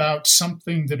make about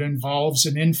something that involves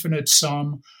an infinite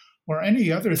sum or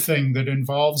any other thing that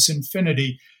involves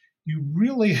infinity, you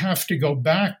really have to go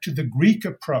back to the Greek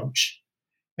approach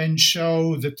and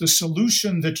show that the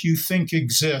solution that you think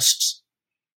exists,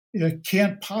 it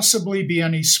can't possibly be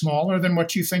any smaller than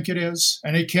what you think it is,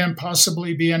 and it can't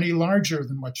possibly be any larger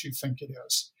than what you think it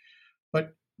is.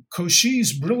 But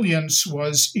Cauchy's brilliance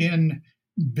was in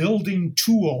building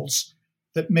tools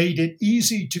that made it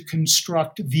easy to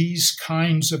construct these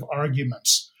kinds of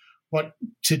arguments, what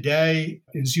today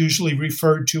is usually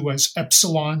referred to as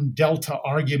epsilon delta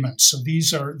arguments. So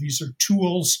these are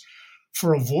tools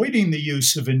for avoiding the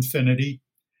use of infinity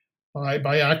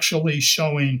by actually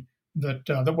showing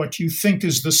that what you think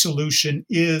is the solution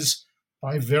is,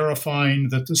 by verifying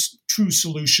that the true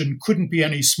solution couldn't be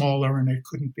any smaller and it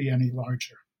couldn't be any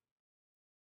larger.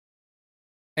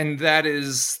 And that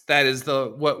is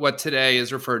the what today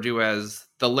is referred to as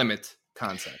the limit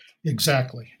concept.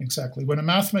 Exactly. When a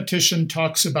mathematician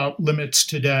talks about limits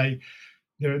today,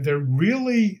 they're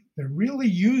really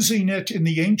using it in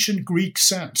the ancient Greek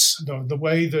sense, the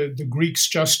way the Greeks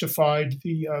justified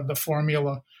the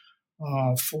formula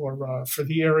for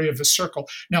the area of a circle.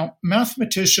 Now,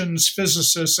 mathematicians,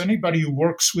 physicists, anybody who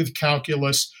works with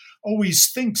calculus always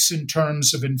thinks in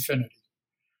terms of infinity.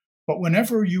 But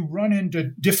whenever you run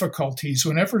into difficulties,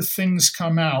 whenever things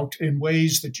come out in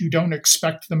ways that you don't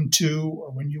expect them to,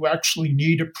 or when you actually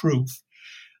need a proof,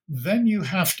 then you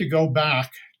have to go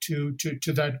back to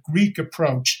that Greek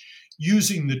approach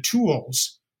using the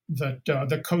tools that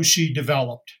Cauchy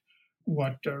developed,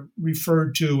 what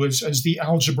referred to as the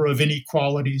algebra of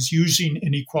inequalities, using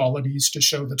inequalities to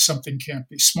show that something can't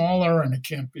be smaller and it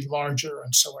can't be larger,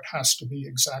 and so it has to be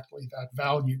exactly that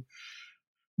value.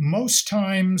 Most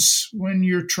times when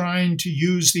you're trying to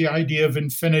use the idea of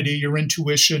infinity, your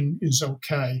intuition is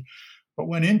okay. But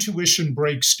when intuition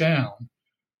breaks down,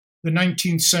 the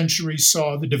 19th century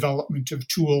saw the development of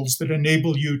tools that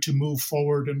enable you to move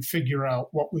forward and figure out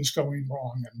what was going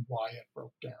wrong and why it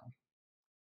broke down.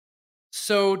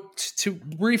 So to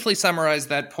briefly summarize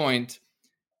that point,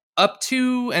 up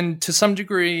to and to some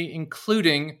degree,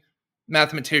 including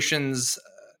mathematicians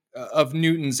of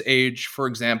Newton's age, for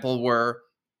example, were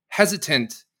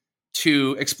hesitant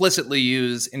to explicitly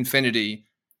use infinity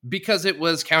because it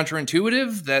was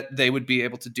counterintuitive that they would be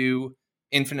able to do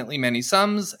infinitely many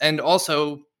sums, and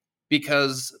also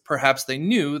because perhaps they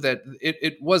knew that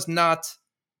it was not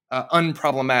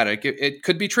unproblematic. It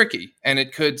could be tricky and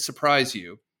it could surprise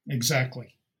you.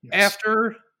 Exactly. Yes.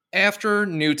 After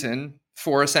Newton,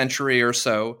 for a century or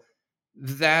so,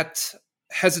 that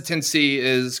hesitancy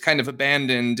is kind of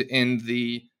abandoned in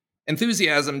the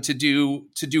enthusiasm to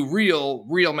do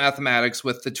real mathematics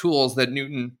with the tools that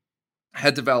Newton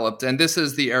had developed. And this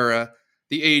is the era,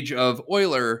 the age of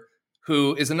Euler,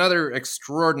 who is another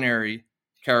extraordinary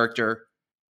character.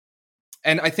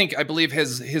 And I believe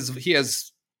he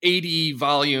has 80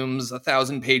 volumes,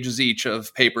 1,000 pages each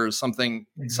of papers, something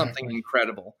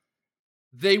incredible.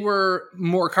 They were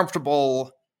more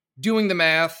comfortable doing the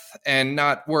math and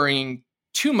not worrying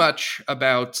too much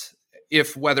about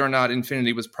whether or not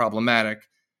infinity was problematic.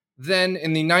 Then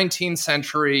in the 19th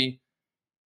century,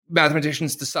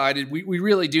 mathematicians decided we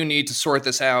really do need to sort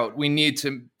this out. We need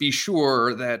to be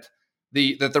sure that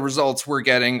the results we're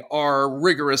getting are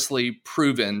rigorously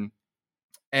proven.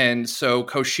 And so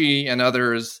Cauchy and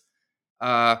others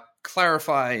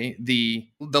clarify the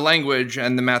language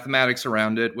and the mathematics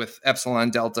around it with epsilon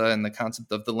delta and the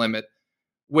concept of the limit,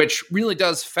 which really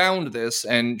does found this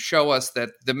and show us that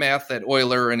the math that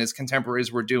Euler and his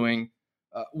contemporaries were doing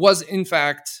was in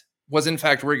fact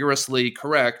rigorously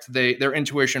correct. Their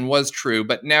intuition was true,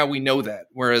 but now we know that,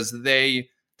 whereas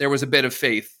there was a bit of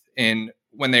faith in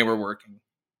when they were working.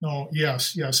 Oh,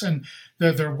 yes. And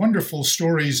there are wonderful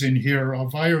stories in here.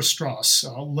 Weierstrass,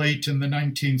 late in the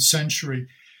 19th century,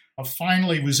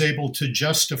 finally was able to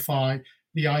justify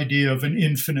the idea of an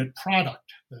infinite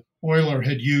product that Euler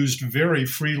had used very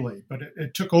freely, but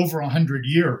it took over 100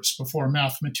 years before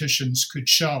mathematicians could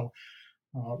show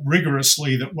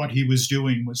rigorously that what he was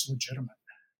doing was legitimate.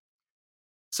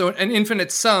 So an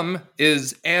infinite sum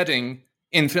is adding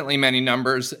infinitely many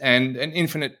numbers, and an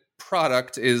infinite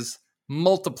product is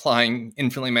multiplying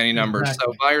infinitely many numbers.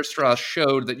 Exactly. So Weierstrass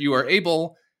showed that you are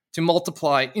able to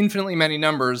multiply infinitely many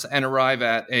numbers and arrive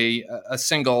at a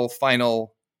single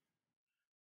final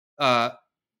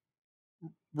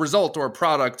result or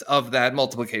product of that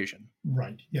multiplication.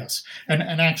 Right. Yes. And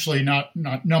actually not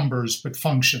numbers, but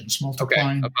functions, Okay.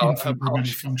 multiplying infinitely many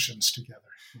functions together.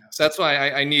 Yes. That's why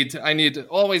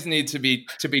always need to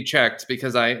be checked,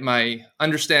 because my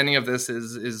understanding of this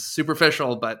is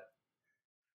superficial, but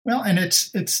Well, and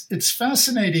it's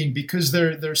fascinating because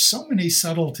there's so many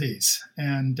subtleties,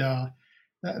 and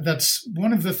that's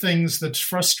one of the things that's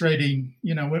frustrating.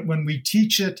 When we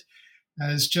teach it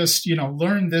as just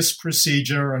learn this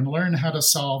procedure and learn how to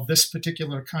solve this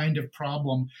particular kind of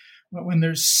problem, but when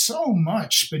there's so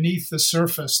much beneath the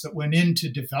surface that went into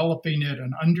developing it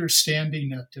and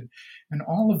understanding it, and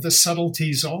all of the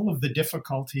subtleties, all of the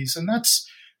difficulties, and that's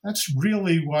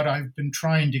really what I've been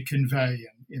trying to convey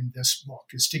in this book,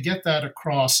 is to get that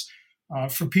across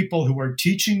for people who are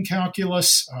teaching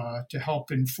calculus, to help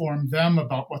inform them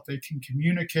about what they can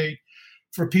communicate,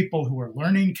 for people who are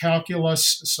learning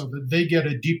calculus so that they get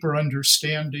a deeper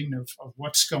understanding of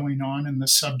what's going on in the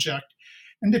subject,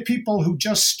 and to people who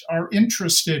just are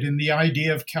interested in the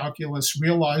idea of calculus,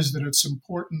 realize that it's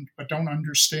important but don't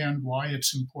understand why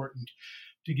it's important,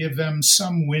 to give them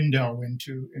some window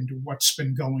into what's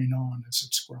been going on as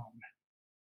it's grown.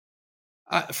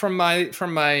 From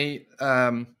my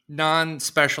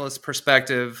non-specialist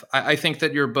perspective, I think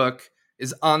that your book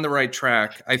is on the right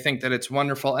track. I think that it's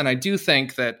wonderful, and I do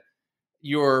think that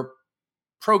your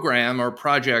program or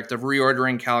project of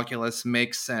reordering calculus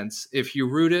makes sense if you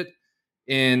root it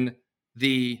in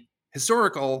the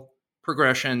historical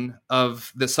progression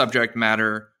of the subject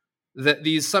matter, that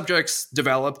these subjects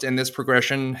developed in this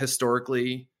progression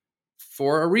historically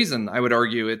for a reason. I would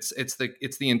argue it's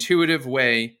the intuitive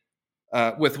way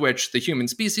with which the human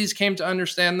species came to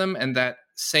understand them, and that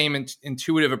same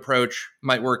intuitive approach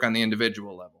might work on the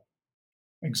individual level.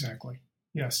 Exactly.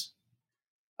 Yes.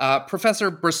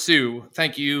 Professor Brassou,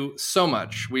 thank you so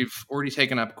much. We've already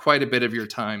taken up quite a bit of your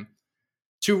time.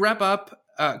 To wrap up,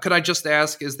 could I just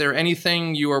ask, is there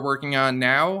anything you are working on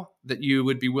now that you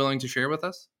would be willing to share with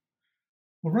us?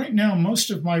 Well, right now,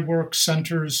 most of my work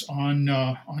centers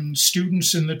on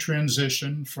students in the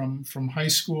transition from high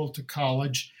school to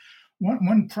college.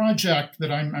 One project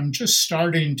that I'm just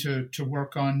starting to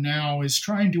work on now is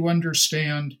trying to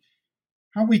understand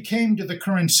how we came to the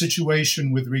current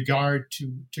situation with regard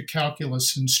to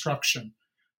calculus instruction,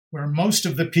 where most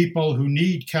of the people who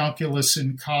need calculus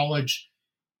in college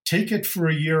take it for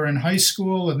a year in high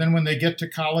school, and then when they get to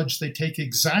college, they take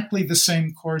exactly the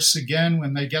same course again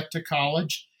when they get to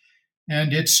college,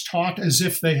 and it's taught as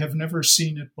if they have never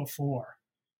seen it before.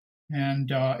 And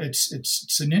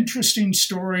it's an interesting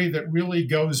story that really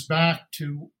goes back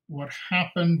to what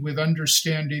happened with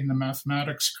understanding the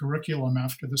mathematics curriculum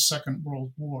after the Second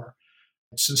World War.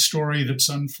 It's a story that's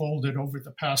unfolded over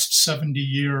the past 70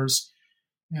 years.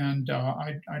 And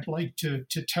I'd like to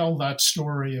tell that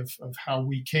story of how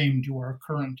we came to our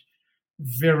current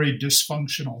very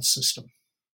dysfunctional system.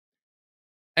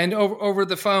 And over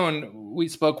the phone, we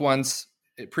spoke once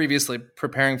previously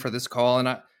preparing for this call,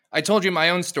 and I told you my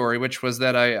own story, which was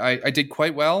that I did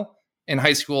quite well in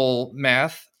high school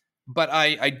math, but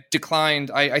I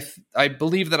declined. I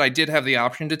believe that I did have the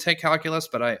option to take calculus,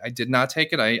 but I did not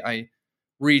take it. I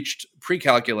reached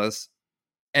pre-calculus,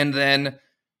 and then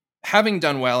having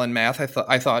done well in math,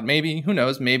 I thought maybe, who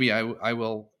knows, maybe I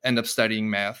will end up studying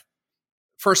math.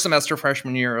 First semester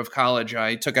freshman year of college,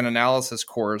 I took an analysis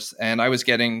course, and I was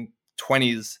getting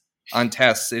 20s on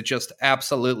tests. It just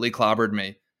absolutely clobbered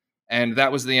me. And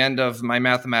that was the end of my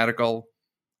mathematical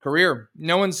career.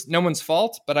 No one's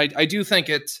fault, but I do think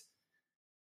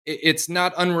it's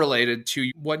not unrelated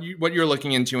to what you're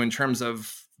looking into in terms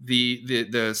of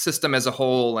the system as a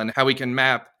whole, and how we can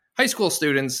map high school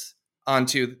students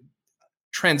onto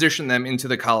transition them into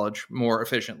the college more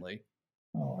efficiently.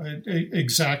 Oh,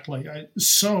 exactly.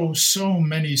 So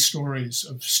many stories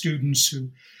of students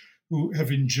who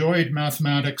have enjoyed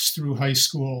mathematics through high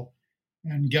school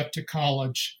and get to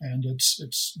college, and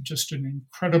it's just an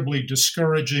incredibly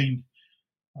discouraging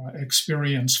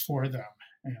experience for them.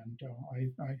 And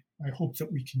I hope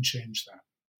that we can change that.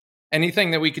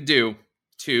 Anything that we could do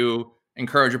to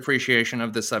encourage appreciation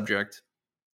of the subject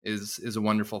is a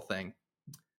wonderful thing.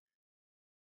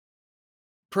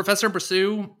 Professor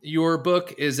Brassou, your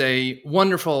book is a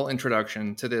wonderful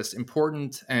introduction to this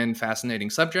important and fascinating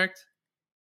subject,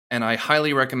 and I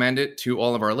highly recommend it to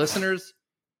all of our listeners.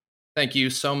 Thank you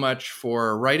so much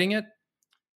for writing it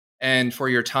and for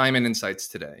your time and insights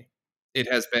today. It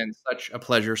has been such a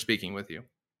pleasure speaking with you.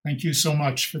 Thank you so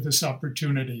much for this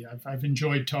opportunity. I've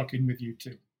enjoyed talking with you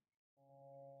too.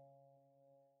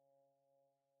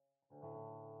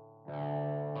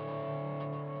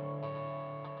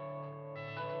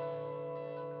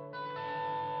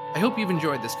 I hope you've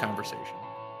enjoyed this conversation.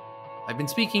 I've been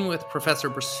speaking with Professor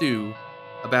Berceau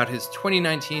about his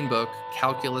 2019 book,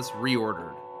 Calculus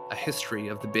Reordered, A History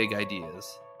of the Big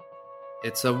Ideas.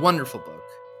 It's a wonderful book.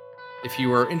 If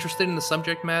you are interested in the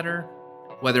subject matter,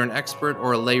 whether an expert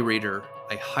or a lay reader,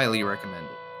 I highly recommend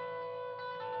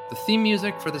it. The theme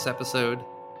music for this episode,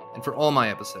 and for all my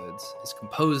episodes, is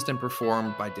composed and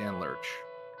performed by Dan Lurch.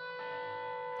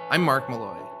 I'm Mark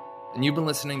Malloy, and you've been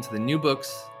listening to the New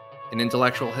Books and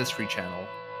Intellectual History channel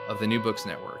of the New Books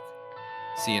Network.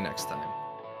 See you next time.